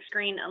demographic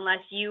screen unless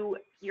you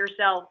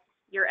yourself,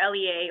 your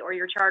LEA or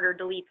your charter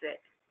deletes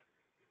it.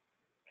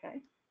 Okay.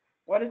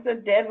 What is the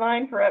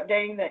deadline for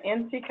updating the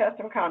NC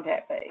custom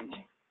contact page?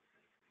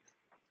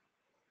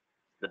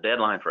 The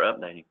deadline for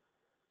updating.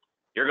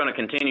 You're going to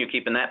continue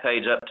keeping that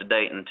page up to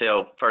date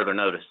until further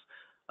notice.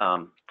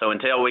 So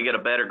until we get a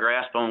better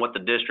grasp on what the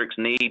districts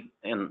need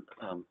and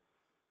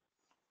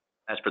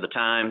as for the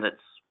time that's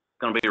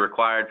going to be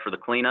required for the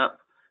cleanup,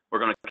 we're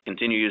going to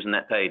continue using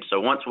that page.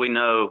 So once we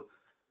know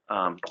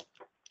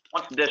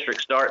once the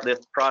districts start this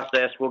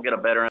process, we'll get a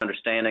better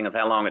understanding of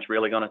how long it's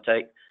really going to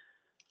take.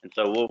 And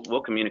so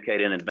we'll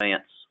communicate in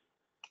advance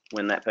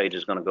when that page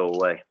is going to go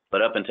away.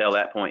 But up until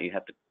that point, you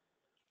have to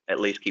at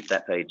least keep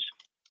that page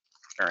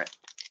current.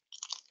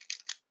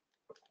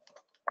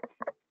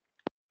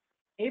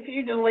 If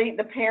you delete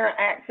the parent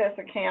access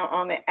account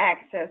on the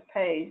access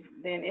page,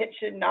 then it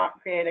should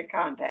not create a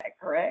contact,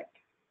 correct?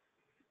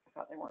 I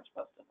thought they weren't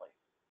supposed to delete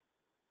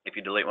If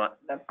you delete what?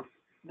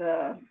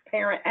 the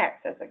parent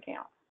access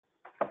account.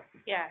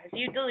 Yeah, if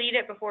you delete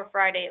it before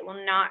Friday, it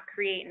will not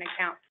create an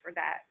account for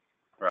that.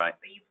 Right.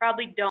 But you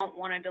probably don't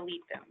want to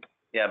delete them.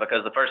 Yeah,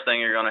 because the first thing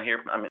you're going to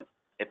hear, I mean,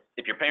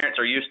 if your parents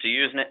are used to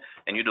using it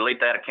and you delete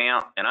that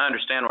account, and I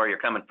understand where you're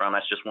coming from,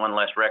 that's just one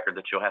less record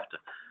that you'll have to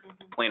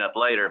clean up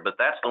later, but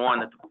that's the one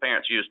that the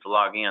parents use to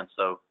log in,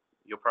 so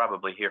you'll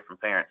probably hear from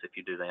parents if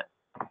you do that.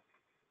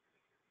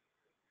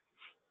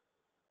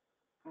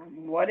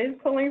 What is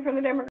pulling from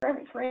the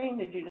demographic screen?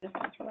 Did you just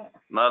answer that?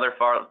 Mother,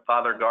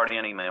 father,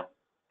 guardian, email.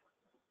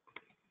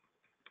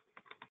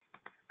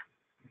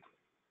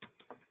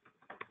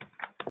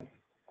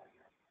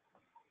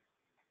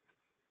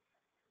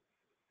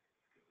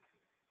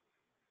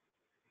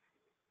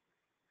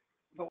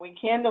 But we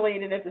can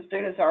delete it if the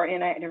students are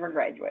inactive or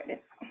graduated.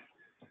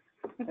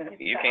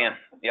 You can.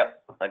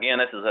 Yep. Again,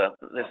 this is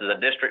a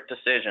district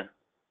decision.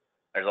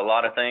 There's a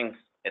lot of things.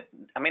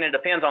 I mean, it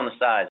depends on the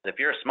size. If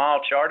you're a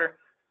small charter,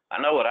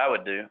 I know what I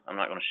would do. I'm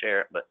not going to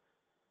share it, but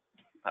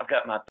I've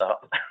got my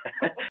thoughts.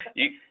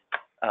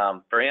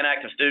 For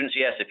inactive students,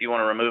 yes, if you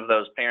want to remove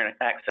those parent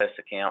access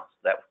accounts,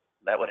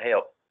 that would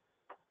help.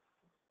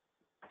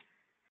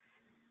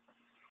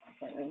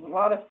 There's a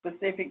lot of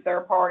specific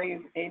third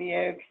parties,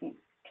 ADO,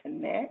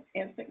 Connect,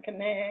 Instant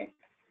Connect.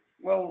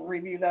 We'll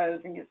review those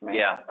and get some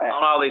answers. Yeah,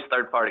 on all these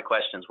third-party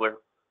questions,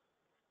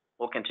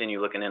 we'll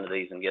continue looking into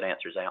these and get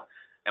answers out.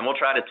 And we'll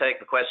try to take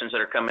the questions that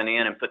are coming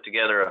in and put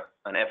together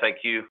an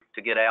FAQ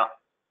to get out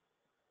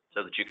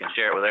so that you can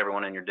share it with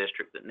everyone in your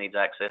district that needs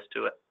access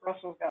to it.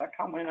 Russell's got a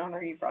comment on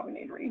there you probably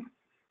need to read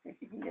if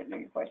you can get to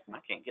your question. I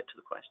can't get to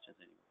the questions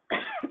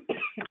anymore.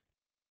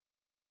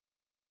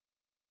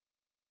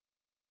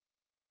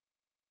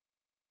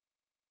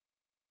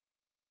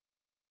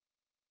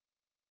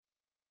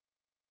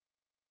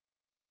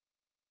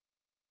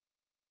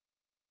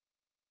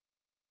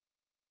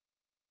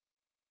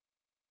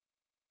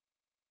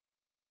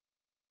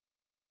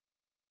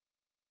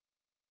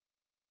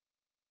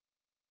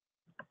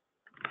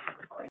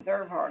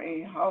 Third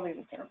party, all these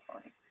are third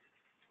party.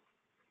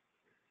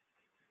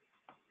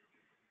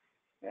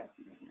 Yeah.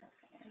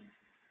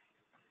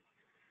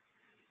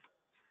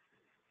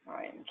 All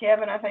right,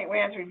 Kevin, I think we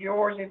answered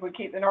yours. If we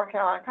keep the North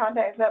Carolina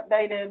contacts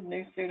updated,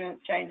 new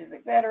student changes,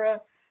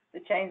 etc., the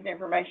changed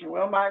information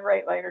will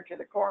migrate later to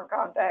the core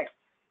contacts.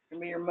 It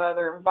can be your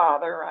mother and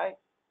father, right?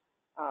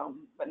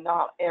 But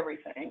not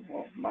everything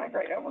will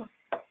migrate over.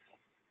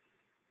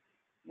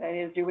 That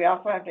is, do we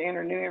also have to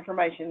enter new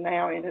information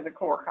now into the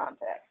core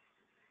contacts?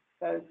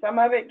 So some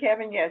of it,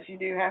 Kevin, yes, you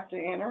do have to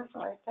enter,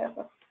 right,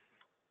 Tessa?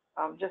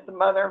 Just the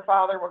mother and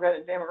father will go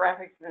to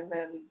demographics, and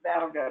then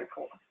that'll go to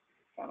core.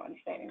 If I'm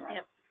understanding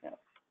right. Yep.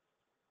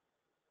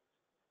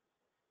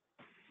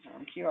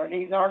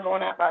 QRDs are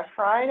going out by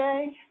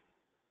Friday.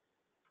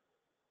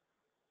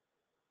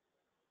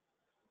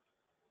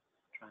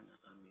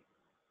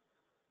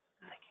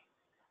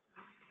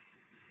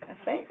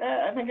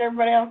 I think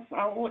everybody else,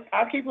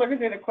 I'll keep looking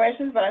through the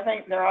questions, but I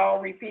think they're all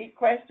repeat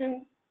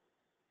questions.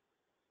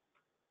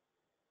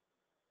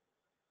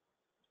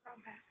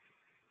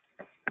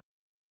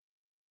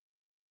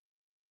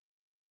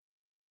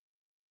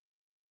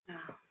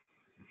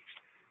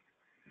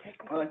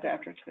 Well, it's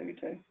after 2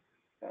 too,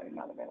 so it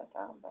might have been a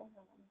time thing.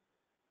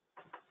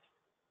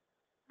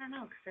 I don't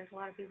know, because there's a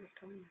lot of people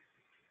coming.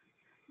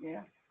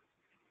 Yeah,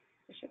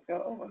 it should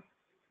go over.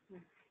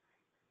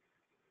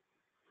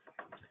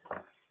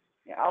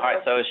 Yeah. All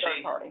right, so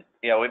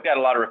yeah, we've got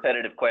a lot of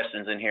repetitive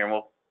questions in here,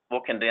 and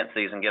we'll condense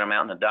these and get them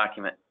out in the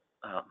document,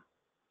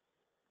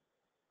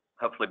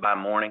 hopefully by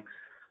morning.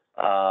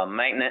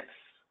 Maintenance,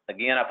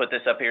 again, I put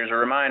this up here as a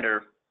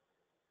reminder.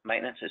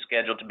 Maintenance is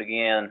scheduled to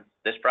begin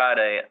this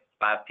Friday at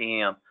 5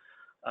 p.m.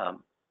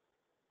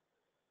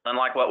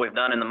 Unlike what we've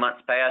done in the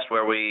months past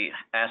where we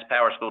asked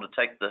PowerSchool to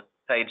take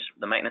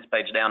the maintenance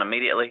page down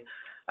immediately,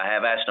 I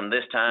have asked them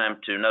this time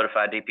to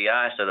notify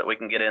DPI so that we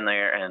can get in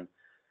there and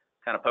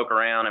kind of poke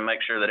around and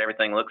make sure that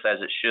everything looks as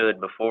it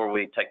should before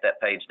we take that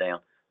page down.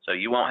 So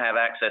you won't have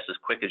access as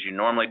quick as you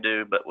normally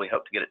do, but we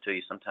hope to get it to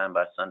you sometime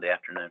by Sunday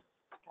afternoon.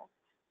 Okay.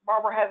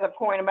 Barbara has a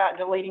point about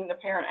deleting the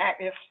parent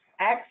active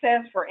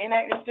access for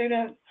inactive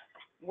students.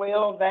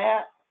 Will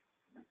that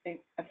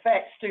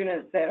affect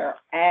students that are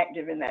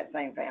active in that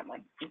same family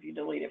if you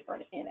delete it for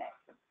an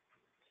inactive?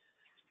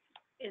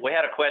 We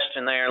had a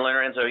question there,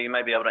 Lorenzo, you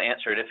may be able to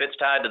answer it. If it's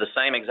tied to the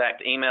same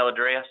exact email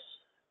address,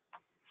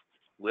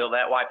 will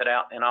that wipe it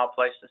out in all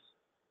places?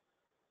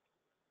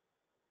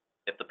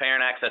 If the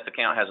parent access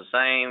account has the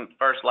same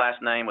first,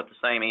 last name with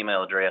the same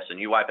email address and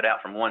you wipe it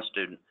out from one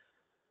student,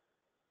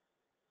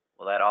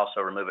 will that also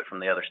remove it from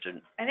the other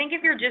student? I think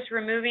if you're just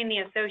removing the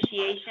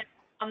association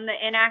from the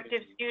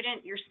inactive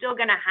student, you're still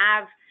gonna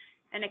have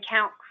an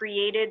account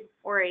created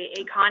or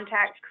a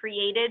contact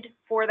created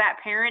for that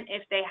parent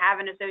if they have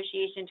an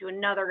association to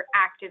another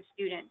active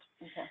student.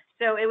 Okay.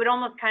 So it would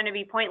almost kind of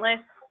be pointless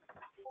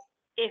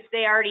if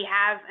they already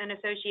have an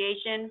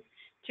association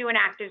to an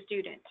active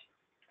student.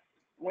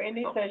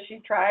 Wendy says she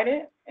tried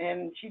it,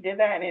 and she did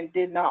that, and it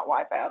did not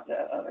wipe out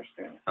the other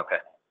student. Okay.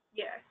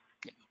 Yes.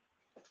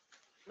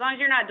 As long as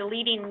you're not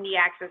deleting the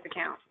access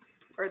account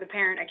or the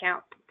parent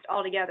account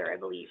altogether, I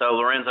believe. So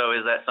Lorenzo,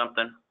 is that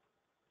something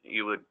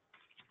you would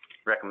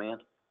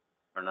recommend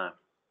or no?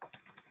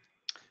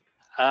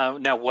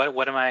 No,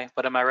 what am I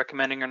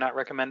recommending or not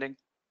recommending?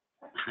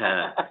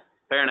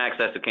 Parent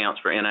access accounts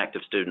for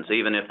inactive students,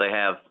 even if they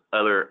have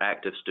other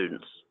active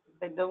students.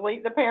 They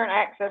delete the parent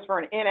access for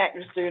an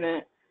inactive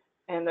student,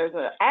 and there's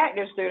an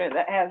active student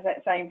that has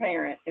that same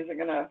parent. Is it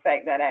gonna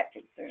affect that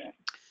active student?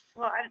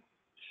 Well,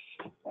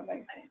 That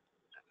makes sense.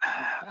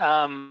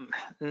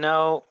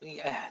 No,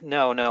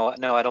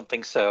 I don't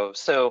think so.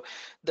 So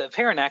the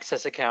parent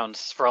access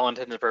accounts, for all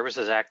intents and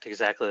purposes, act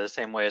exactly the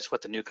same way as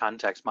what the new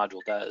context module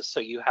does. So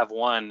you have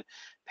one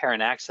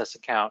parent access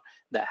account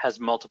that has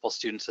multiple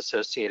students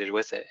associated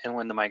with it. And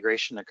when the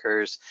migration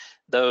occurs,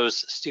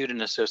 those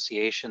student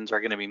associations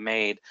are going to be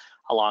made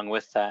along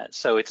with that.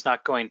 So it's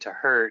not going to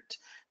hurt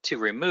to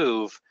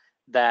remove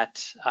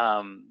that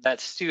that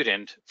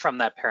student from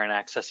that parent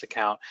access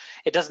account.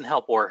 It doesn't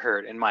help or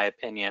hurt, in my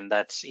opinion.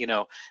 That's, you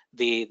know,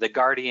 the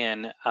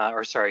guardian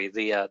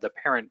the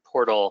parent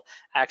portal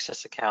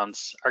access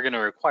accounts are going to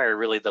require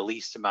really the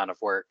least amount of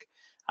work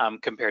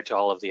compared to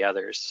all of the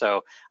others.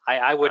 So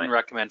I wouldn't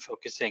recommend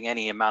focusing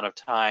any amount of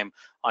time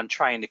on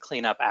trying to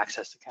clean up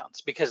access accounts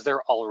because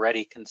they're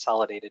already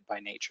consolidated by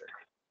nature.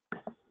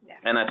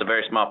 And that's a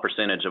very small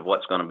percentage of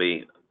what's going to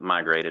be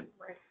migrated.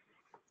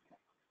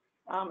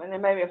 And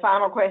then maybe a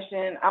final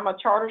question. I'm a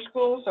charter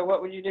school, so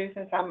what would you do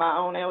since I'm my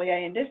own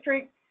LEA in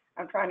district?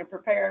 I'm trying to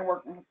prepare and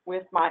work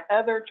with my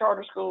other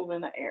charter schools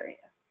in the area.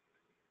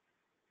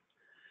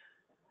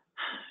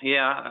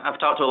 Yeah, I've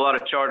talked to a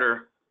lot of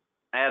charter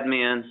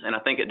admins, and I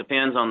think it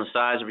depends on the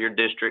size of your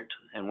district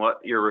and what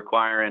you're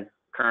requiring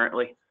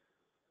currently.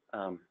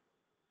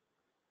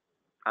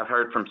 I've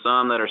heard from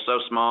some that are so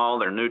small,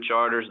 they're new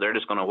charters, they're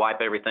just going to wipe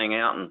everything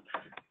out and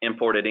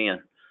import it in.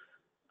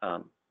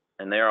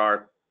 And there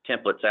are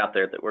templates out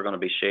there that we're going to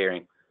be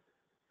sharing.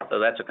 So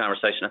that's a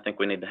conversation I think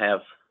we need to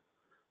have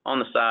on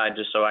the side,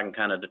 just so I can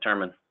kind of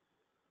determine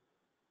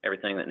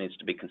everything that needs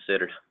to be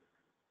considered.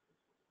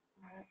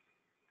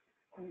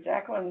 And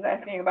Jacqueline's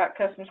asking about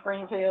custom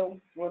screen fields.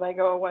 Will they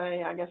go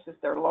away? I guess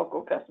it's their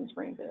local custom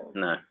screen fields.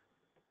 No.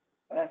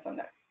 But that's on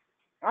there.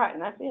 All right,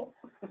 and that's it.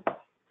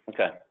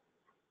 Okay.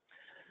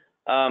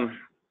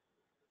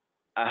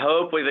 I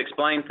hope we've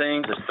explained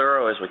things as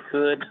thorough as we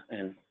could,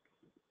 and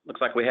looks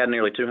like we had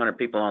nearly 200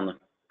 people on the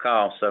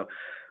call. So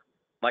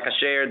like I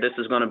shared, this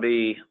is going to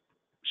be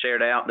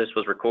shared out. This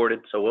was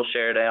recorded, so we'll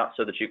share it out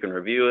so that you can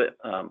review it.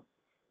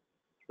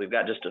 We've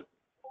got just a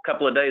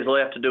couple of days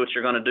left to do what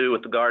you're going to do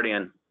with the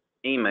Guardian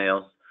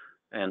emails,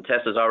 and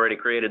Tessa's already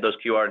created those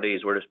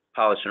QRDs. We're just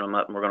polishing them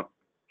up, and we're going to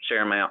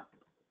share them out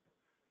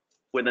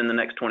within the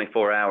next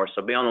 24 hours.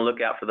 So be on the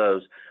lookout for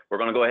those. We're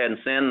going to go ahead and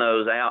send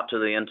those out to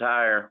the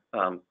entire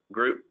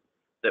group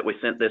that we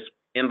sent this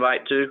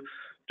invite to,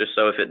 just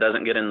so if it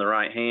doesn't get in the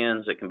right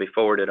hands, it can be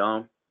forwarded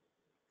on.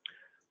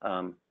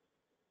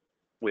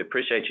 We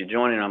appreciate you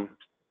joining them.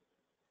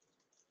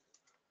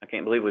 I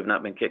can't believe we've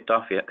not been kicked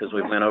off yet because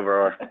we went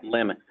over our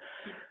limit.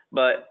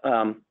 But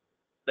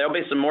there'll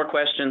be some more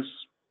questions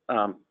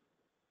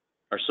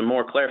or some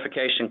more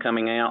clarification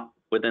coming out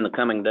within the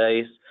coming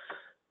days.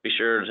 Be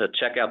sure to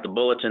check out the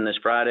bulletin this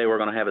Friday. We're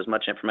going to have as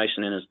much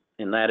information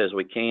in that as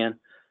we can.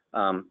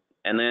 And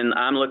then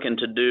I'm looking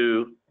to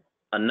do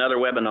another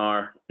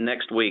webinar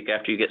next week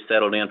after you get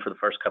settled in for the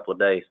first couple of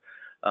days,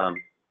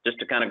 just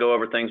to kind of go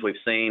over things we've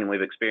seen and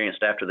we've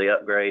experienced after the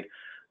upgrade.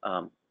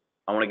 I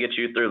want to get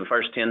you through the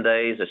first 10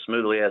 days as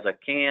smoothly as I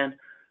can.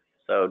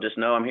 So just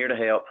know I'm here to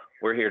help.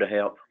 We're here to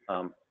help.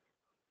 If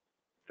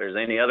there's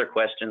any other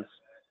questions,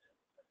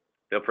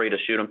 feel free to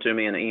shoot them to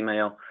me in an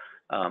email.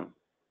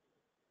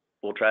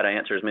 We'll try to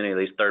answer as many of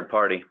these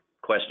third-party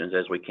questions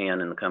as we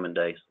can in the coming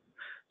days.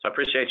 So I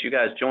appreciate you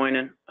guys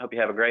joining. Hope you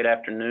have a great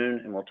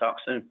afternoon, and we'll talk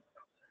soon.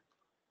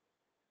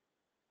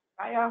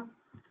 Bye, y'all.